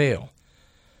to prevail.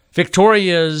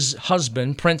 Victoria's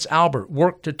husband, Prince Albert,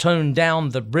 worked to tone down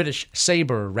the British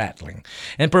saber-rattling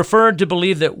and preferred to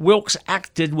believe that Wilkes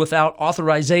acted without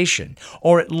authorization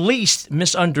or at least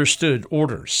misunderstood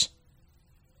orders.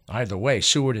 Either way,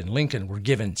 Seward and Lincoln were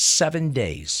given 7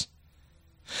 days.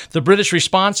 The British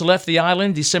response left the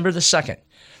island December the 2nd.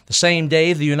 The same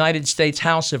day, the United States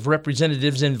House of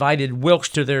Representatives invited Wilkes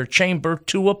to their chamber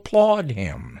to applaud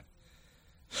him.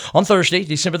 On Thursday,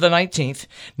 December the 19th,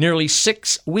 nearly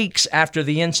 6 weeks after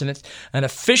the incident, an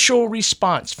official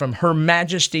response from Her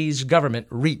Majesty's government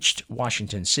reached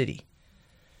Washington City.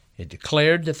 It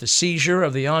declared that the seizure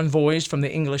of the envoys from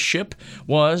the English ship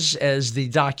was, as the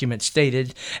document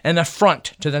stated, an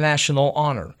affront to the national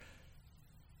honor,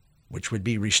 which would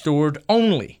be restored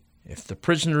only if the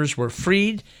prisoners were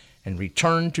freed and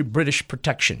returned to British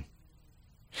protection.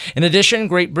 In addition,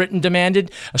 Great Britain demanded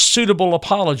a suitable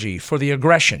apology for the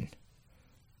aggression.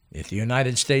 If the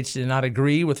United States did not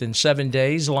agree within 7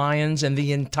 days, Lyons and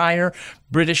the entire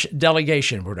British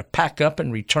delegation were to pack up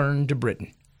and return to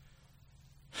Britain.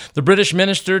 The British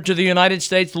minister to the United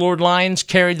States, Lord Lyons,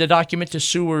 carried the document to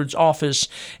Seward's office,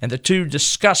 and the two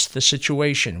discussed the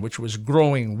situation, which was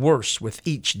growing worse with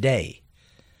each day.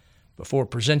 Before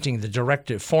presenting the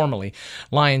directive formally,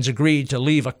 Lyons agreed to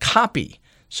leave a copy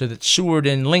so that Seward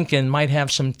and Lincoln might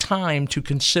have some time to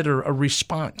consider a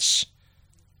response.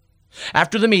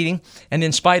 After the meeting, and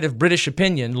in spite of British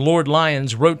opinion, Lord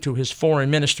Lyons wrote to his foreign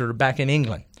minister back in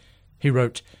England. He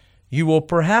wrote, "You will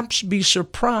perhaps be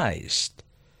surprised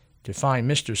to find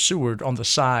Mr. Seward on the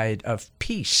side of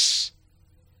peace."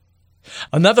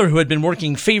 Another who had been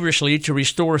working feverishly to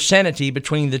restore sanity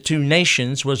between the two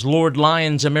nations was Lord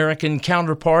Lyons' American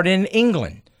counterpart in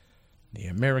England, the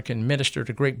American minister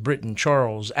to Great Britain,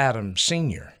 Charles Adams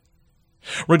Sr.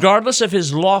 Regardless of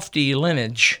his lofty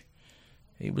lineage,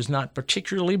 he was not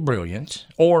particularly brilliant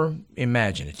or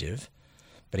imaginative,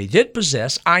 But he did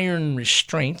possess iron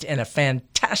restraint and a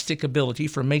fantastic ability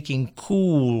for making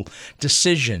cool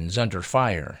decisions under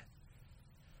fire.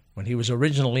 When he was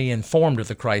originally informed of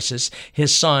the crisis,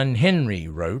 his son Henry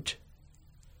wrote,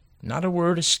 "Not a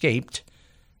word escaped,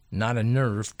 not a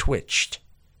nerve twitched."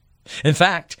 In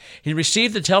fact, he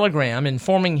received a telegram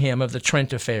informing him of the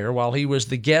Trent affair while he was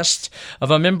the guest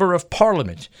of a member of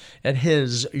Parliament at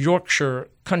his Yorkshire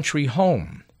country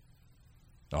home.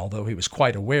 Although he was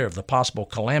quite aware of the possible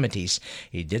calamities,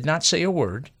 he did not say a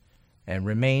word and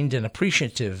remained an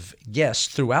appreciative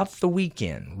guest throughout the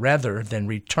weekend rather than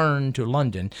return to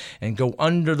London and go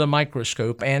under the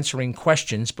microscope answering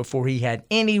questions before he had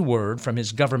any word from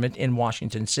his government in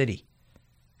Washington City.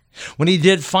 When he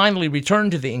did finally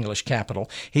return to the English capital,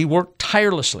 he worked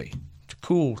tirelessly to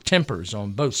cool tempers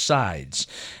on both sides,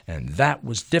 and that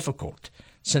was difficult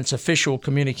since official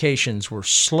communications were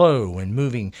slow in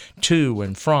moving to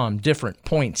and from different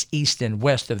points east and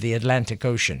west of the Atlantic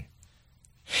Ocean.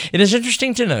 It is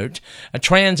interesting to note a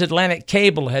transatlantic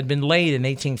cable had been laid in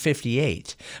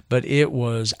 1858, but it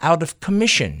was out of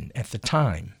commission at the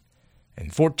time,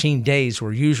 and 14 days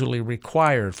were usually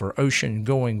required for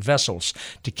ocean-going vessels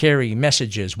to carry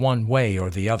messages one way or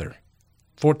the other.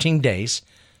 14 days,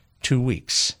 2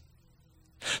 weeks.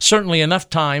 Certainly enough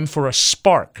time for a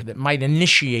spark that might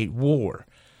initiate war,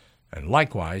 and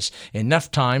likewise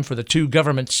enough time for the two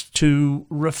governments to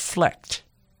reflect.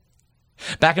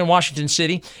 Back in Washington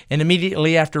City, and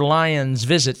immediately after Lyon's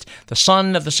visit, the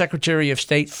son of the Secretary of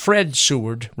State, Fred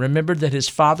Seward, remembered that his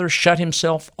father shut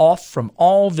himself off from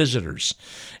all visitors,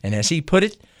 and as he put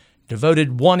it,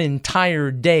 devoted one entire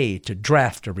day to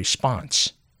draft a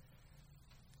response.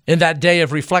 In that day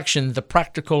of reflection, the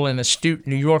practical and astute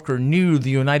New Yorker knew the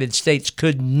United States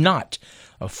could not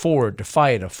afford to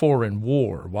fight a foreign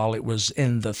war while it was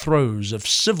in the throes of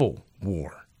civil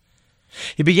war.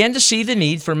 He began to see the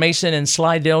need for Mason and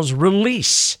Slidell's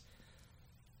release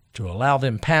to allow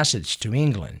them passage to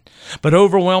England, but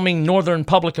overwhelming Northern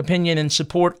public opinion in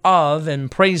support of and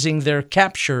praising their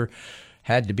capture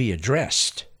had to be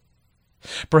addressed.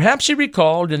 Perhaps he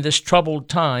recalled in this troubled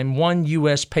time one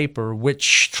U.S. paper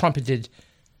which trumpeted,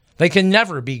 "They can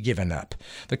never be given up.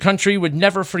 The country would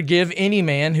never forgive any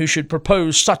man who should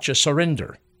propose such a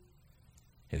surrender."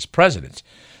 His president,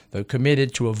 though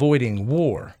committed to avoiding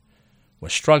war,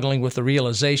 was struggling with the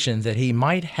realization that he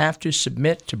might have to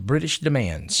submit to British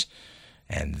demands,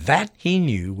 and that he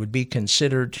knew would be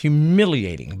considered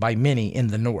humiliating by many in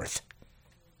the North.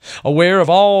 Aware of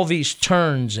all these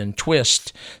turns and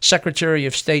twists, Secretary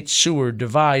of State Seward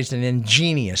devised an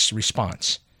ingenious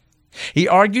response. He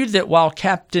argued that while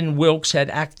Captain Wilkes had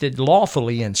acted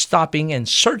lawfully in stopping and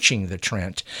searching the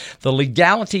Trent, the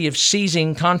legality of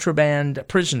seizing contraband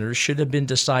prisoners should have been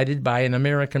decided by an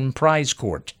American prize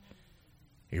court.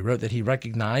 He wrote that he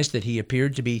recognized that he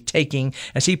appeared to be taking,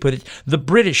 as he put it, the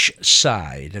British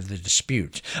side of the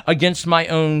dispute against my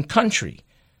own country.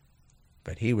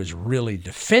 But he was really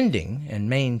defending and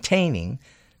maintaining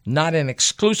not an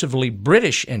exclusively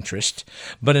British interest,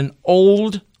 but an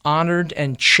old, honored,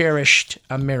 and cherished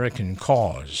American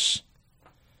cause.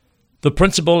 The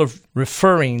principle of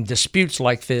referring disputes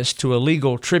like this to a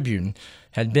legal tribune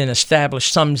had been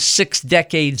established some 6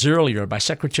 decades earlier by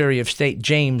Secretary of State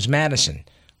James Madison,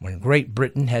 when Great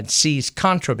Britain had seized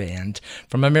contraband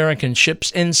from American ships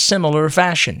in similar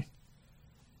fashion.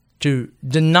 To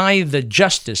deny the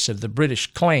justice of the British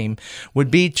claim would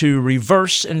be to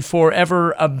reverse and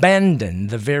forever abandon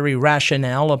the very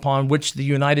rationale upon which the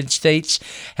United States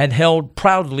had held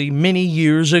proudly many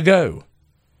years ago.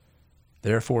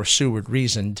 Therefore, Seward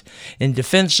reasoned, in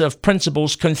defense of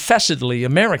principles confessedly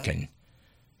American,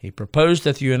 he proposed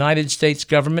that the United States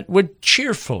government would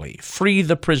cheerfully free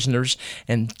the prisoners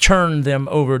and turn them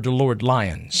over to Lord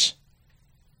Lyons.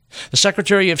 The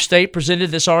Secretary of State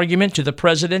presented this argument to the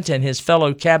President and his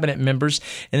fellow cabinet members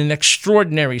in an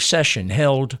extraordinary session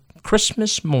held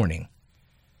Christmas morning.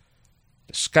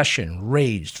 Discussion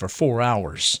raged for 4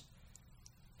 hours.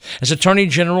 As Attorney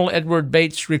General Edward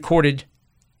Bates recorded,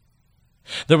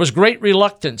 there was great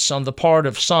reluctance on the part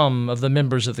of some of the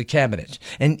members of the cabinet,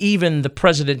 and even the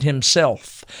President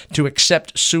himself, to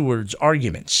accept Seward's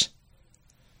arguments.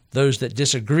 Those that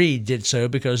disagreed did so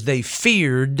because they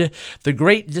feared the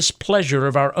great displeasure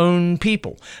of our own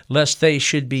people, lest they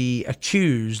should be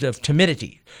accused of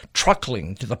timidity,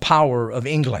 truckling to the power of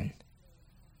England.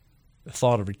 The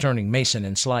thought of returning Mason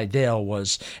and Slidell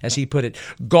was, as he put it,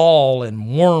 gall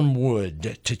and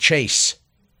wormwood to chase.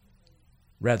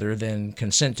 Rather than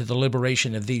consent to the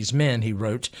liberation of these men, he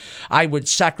wrote, I would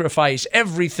sacrifice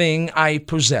everything I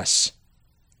possess.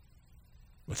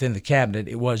 Within the cabinet,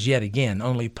 it was yet again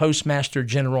only Postmaster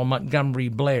General Montgomery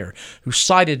Blair who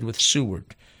sided with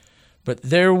Seward. But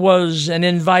there was an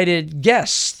invited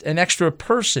guest, an extra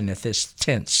person at this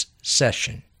tense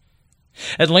session.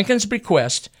 At Lincoln's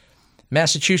request,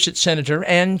 Massachusetts Senator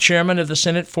and Chairman of the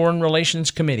Senate Foreign Relations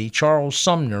Committee, Charles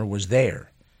Sumner, was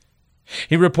there.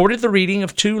 He reported the reading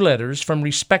of 2 letters from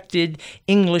respected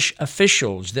English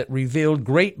officials that revealed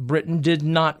Great Britain did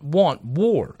not want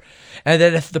war, and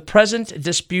that if the present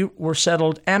dispute were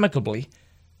settled amicably,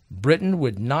 Britain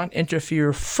would not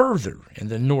interfere further in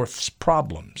the North's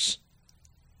problems.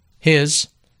 His,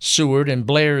 Seward, and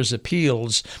Blair's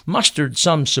appeals mustered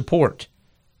some support,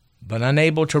 but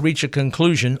unable to reach a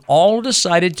conclusion, all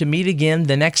decided to meet again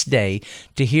the next day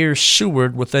to hear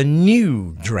Seward with a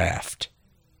new draft.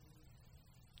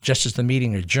 Just as the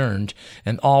meeting adjourned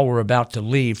and all were about to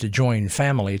leave to join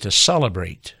family to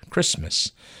celebrate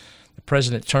Christmas, the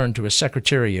President turned to his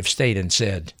Secretary of State and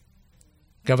said,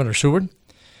 "Governor Seward,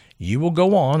 you will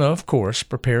go on, of course,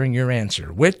 preparing your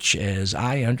answer, which, as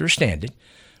I understand it,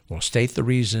 will state the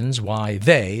reasons why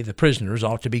they, the prisoners,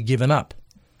 ought to be given up.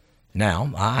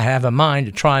 Now, I have a mind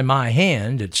to try my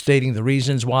hand at stating the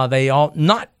reasons why they ought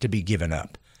not to be given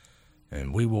up,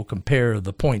 and we will compare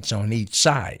the points on each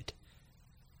side."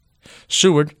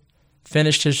 Seward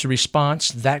finished his response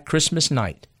that Christmas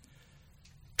night,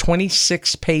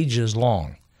 26 pages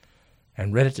long,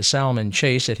 and read it to Salmon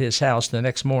Chase at his house the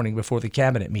next morning before the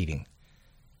cabinet meeting.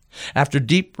 After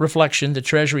deep reflection, the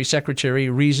Treasury Secretary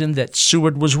reasoned that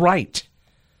Seward was right.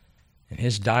 In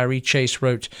his diary, Chase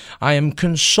wrote, "I am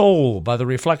consoled by the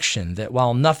reflection that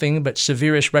while nothing but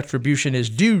severest retribution is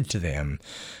due to them,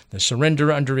 the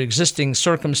surrender under existing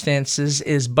circumstances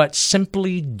is but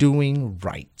simply doing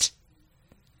right."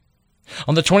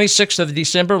 On the 26th of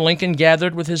December, Lincoln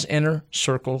gathered with his inner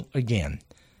circle again.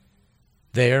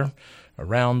 There,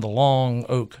 around the long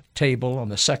oak table on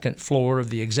the second floor of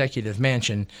the Executive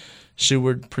Mansion,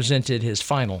 Seward presented his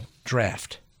final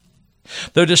draft.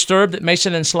 Though disturbed that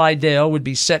Mason and Slidell would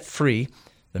be set free,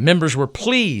 the members were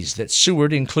pleased that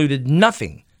Seward included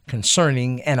nothing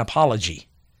concerning an apology.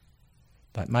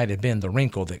 That might have been the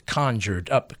wrinkle that conjured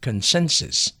up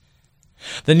consensus.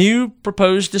 The new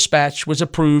proposed dispatch was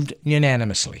approved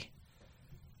unanimously.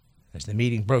 As the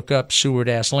meeting broke up, Seward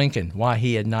asked Lincoln why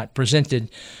he had not presented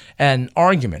an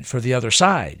argument for the other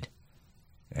side.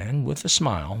 And with a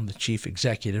smile, the chief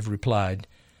executive replied,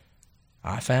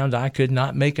 "I found I could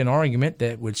not make an argument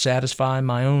that would satisfy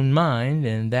my own mind,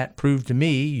 and that proved to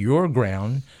me your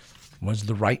ground was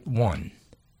the right one."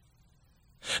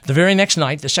 The very next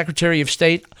night, the Secretary of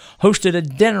State hosted a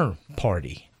dinner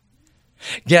party.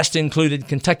 Guests included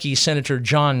Kentucky Senator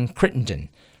John Crittenden,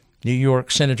 New York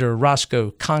Senator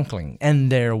Roscoe Conkling,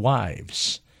 and their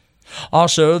wives.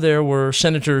 Also, there were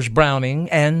Senators Browning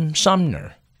and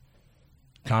Sumner.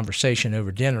 Conversation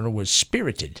over dinner was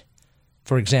spirited.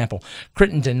 For example,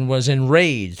 Crittenden was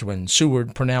enraged when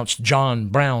Seward pronounced John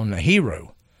Brown a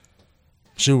hero.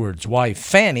 Seward's wife,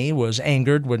 Fanny, was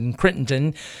angered when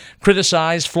Crittenden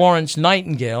criticized Florence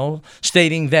Nightingale,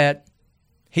 stating that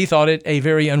he thought it a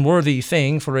very unworthy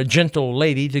thing for a gentle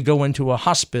lady to go into a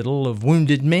hospital of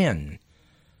wounded men.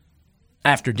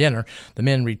 After dinner, the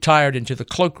men retired into the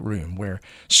cloakroom where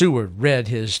Seward read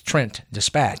his Trent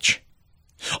dispatch.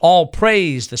 All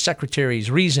praised the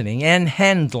Secretary's reasoning and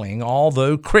handling,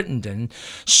 although Crittenden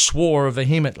swore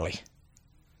vehemently.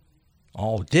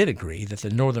 All did agree that the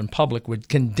Northern public would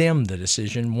condemn the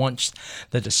decision once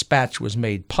the dispatch was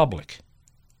made public.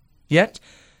 Yet,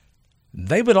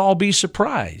 they would all be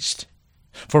surprised,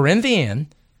 for in the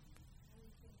end,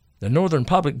 the Northern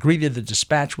public greeted the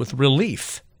dispatch with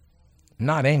relief,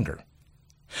 not anger.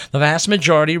 The vast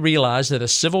majority realized that a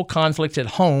civil conflict at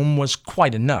home was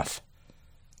quite enough.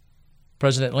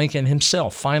 President Lincoln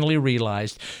himself finally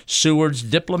realized Seward's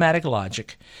diplomatic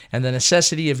logic and the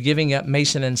necessity of giving up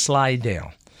Mason and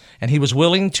Slidell, and he was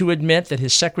willing to admit that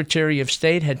his Secretary of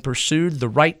State had pursued the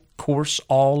right course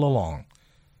all along.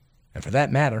 And for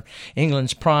that matter,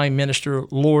 England's Prime Minister,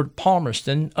 Lord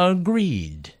Palmerston,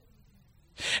 agreed.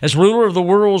 As ruler of the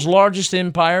world's largest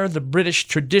empire, the British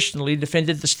traditionally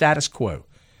defended the status quo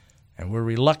and were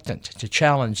reluctant to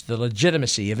challenge the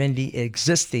legitimacy of any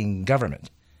existing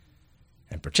government,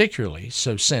 and particularly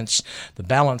so since the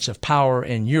balance of power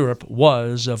in Europe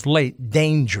was of late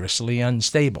dangerously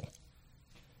unstable.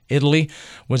 Italy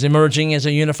was emerging as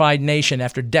a unified nation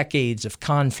after decades of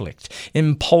conflict.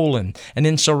 In Poland, an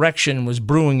insurrection was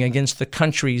brewing against the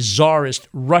country's Tsarist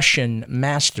Russian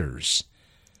masters.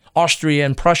 Austria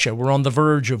and Prussia were on the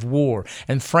verge of war,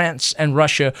 and France and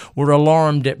Russia were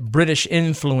alarmed at British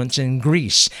influence in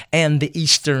Greece and the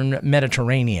eastern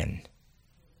Mediterranean.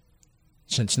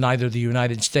 Since neither the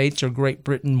United States or Great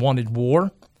Britain wanted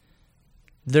war,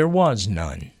 there was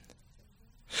none.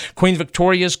 Queen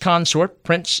Victoria's consort,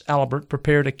 Prince Albert,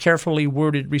 prepared a carefully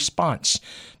worded response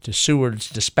to Seward's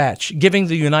dispatch, giving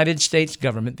the United States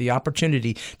government the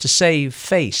opportunity to save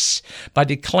face by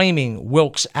declaiming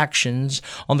Wilkes' actions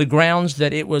on the grounds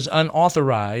that it was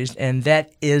unauthorized, and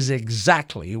that is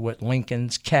exactly what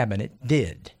Lincoln's cabinet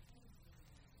did.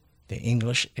 The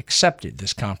English accepted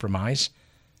this compromise,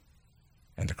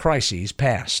 and the crises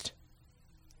passed.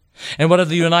 And what of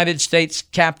the United States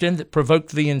captain that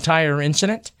provoked the entire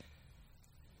incident?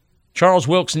 Charles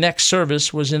Wilkes' next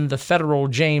service was in the Federal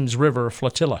James River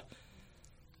Flotilla.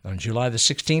 On July the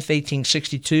 16th,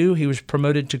 1862, he was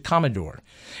promoted to Commodore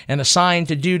and assigned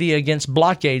to duty against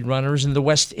blockade runners in the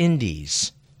West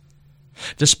Indies.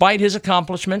 Despite his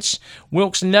accomplishments,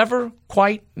 Wilkes never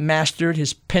quite mastered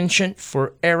his penchant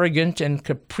for arrogant and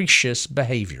capricious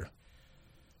behavior.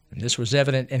 And this was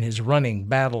evident in his running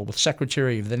battle with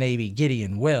Secretary of the Navy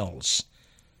Gideon Welles.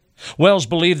 Welles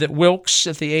believed that Wilkes,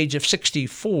 at the age of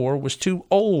 64, was too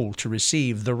old to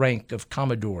receive the rank of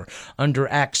Commodore under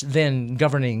acts then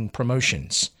governing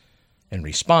promotions. In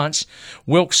response,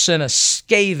 Wilkes sent a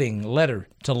scathing letter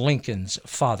to Lincoln's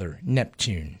father,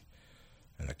 Neptune.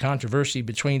 And the controversy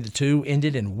between the two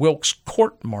ended in Wilkes'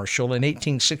 court-martial in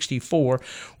 1864,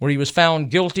 where he was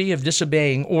found guilty of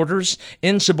disobeying orders,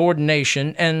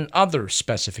 insubordination, and other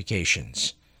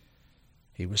specifications.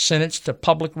 He was sentenced to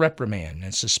public reprimand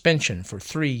and suspension for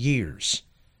 3 years.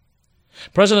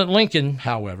 President Lincoln,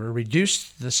 however,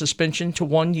 reduced the suspension to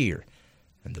 1 year,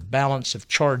 and the balance of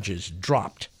charges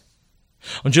dropped.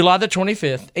 On July the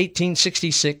 25th,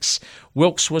 1866,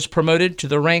 Wilkes was promoted to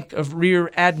the rank of Rear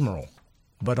Admiral,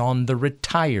 but on the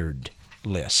retired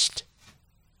list.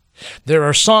 There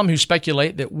are some who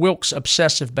speculate that Wilkes'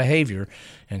 obsessive behavior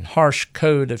and harsh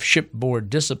code of shipboard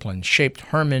discipline shaped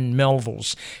Herman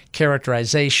Melville's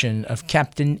characterization of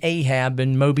Captain Ahab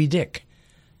in Moby Dick.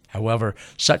 However,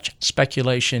 such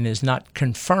speculation is not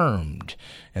confirmed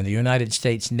in the United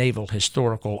States Naval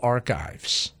Historical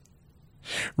Archives.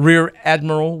 Rear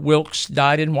Admiral Wilkes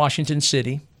died in Washington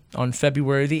City on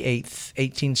February the 8th,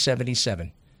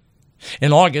 1877.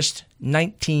 In August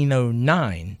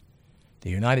 1909, the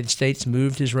United States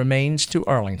moved his remains to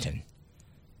Arlington.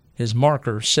 His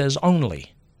marker says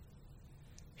only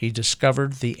he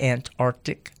discovered the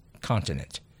Antarctic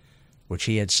continent, which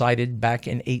he had sighted back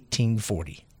in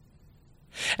 1840.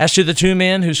 As to the two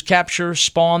men whose capture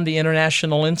spawned the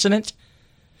international incident,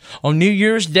 on New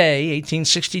Year's Day,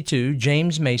 1862,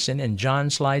 James Mason and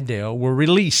John Slidell were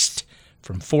released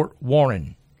from Fort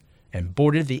Warren and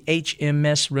boarded the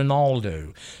HMS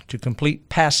Rinaldo to complete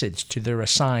passage to their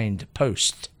assigned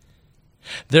post.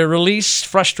 Their release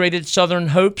frustrated Southern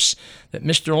hopes that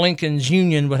Mr. Lincoln's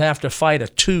Union would have to fight a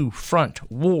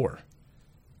two-front war.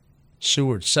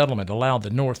 Seward's settlement allowed the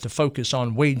North to focus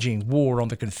on waging war on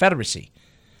the Confederacy,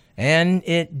 and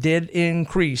it did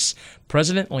increase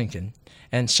President Lincoln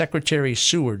and Secretary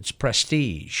Seward's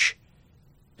prestige.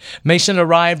 Mason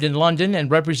arrived in London and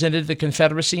represented the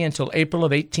Confederacy until April of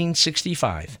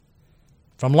 1865.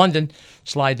 From London,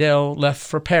 Slidell left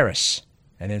for Paris,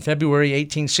 and in February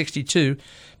 1862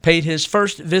 paid his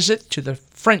first visit to the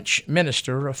French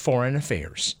Minister of Foreign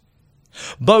Affairs.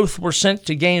 Both were sent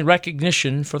to gain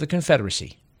recognition for the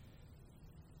Confederacy.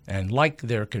 And like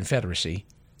their Confederacy,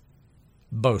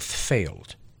 both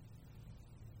failed.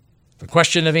 The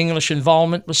question of English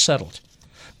involvement was settled,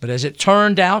 but as it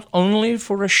turned out, only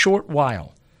for a short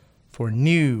while, for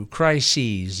new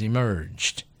crises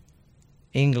emerged.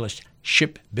 English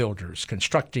shipbuilders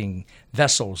constructing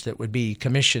vessels that would be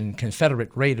commissioned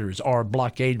Confederate raiders or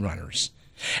blockade runners.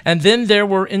 And then there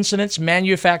were incidents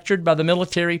manufactured by the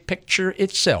military picture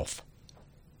itself.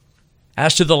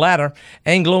 As to the latter,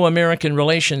 Anglo-American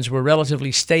relations were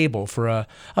relatively stable for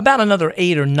about another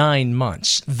 8 or 9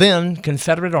 months. Then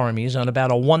Confederate armies on about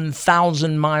a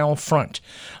 1,000-mile front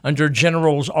under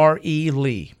Generals R.E.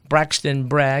 Lee, Braxton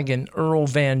Bragg, and Earl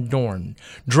Van Dorn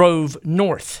drove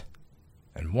north.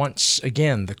 And once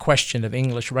again, the question of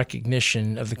English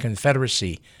recognition of the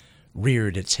Confederacy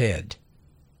reared its head.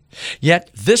 Yet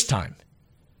this time,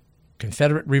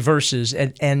 Confederate reverses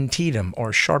at Antietam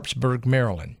or Sharpsburg,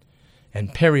 Maryland,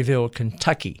 and Perryville,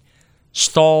 Kentucky,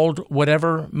 stalled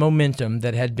whatever momentum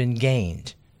that had been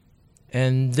gained.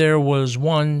 And there was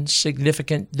one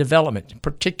significant development,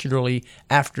 particularly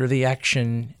after the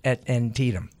action at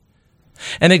Antietam.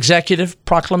 An executive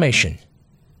proclamation,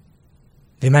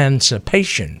 the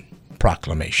Emancipation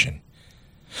Proclamation.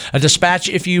 A dispatch,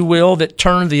 if you will, that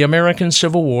turned the American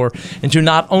Civil War into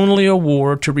not only a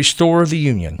war to restore the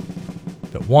Union,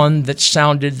 but one that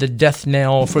sounded the death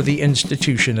knell for the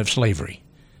institution of slavery.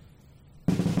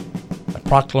 A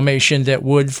proclamation that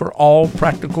would, for all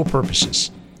practical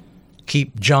purposes,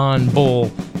 keep John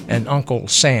Bull and Uncle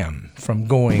Sam from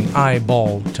going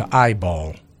eyeball to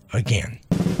eyeball again.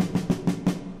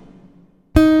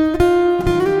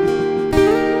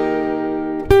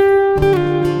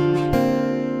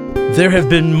 There have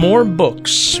been more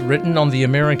books written on the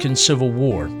American Civil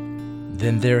War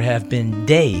than there have been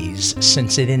days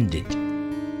since it ended,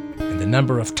 and the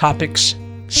number of topics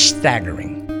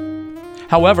staggering.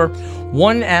 However,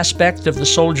 one aspect of the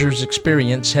soldier's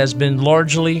experience has been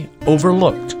largely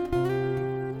overlooked,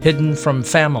 hidden from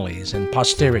families and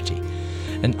posterity,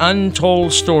 an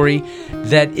untold story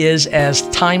that is as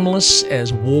timeless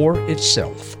as war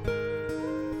itself.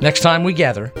 Next time we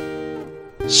gather,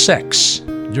 sex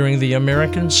during the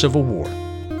American Civil War.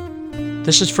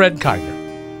 This is Fred Kiger.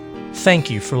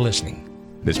 Thank you for listening.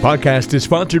 This podcast is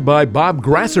sponsored by Bob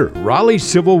Grasser, Raleigh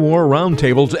Civil War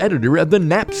Roundtable's editor of the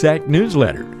Knapsack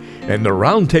newsletter, and the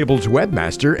Roundtable's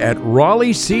webmaster at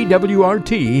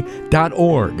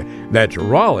RaleighCWRT.org. That's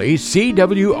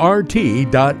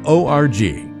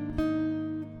RaleighCWRT.org.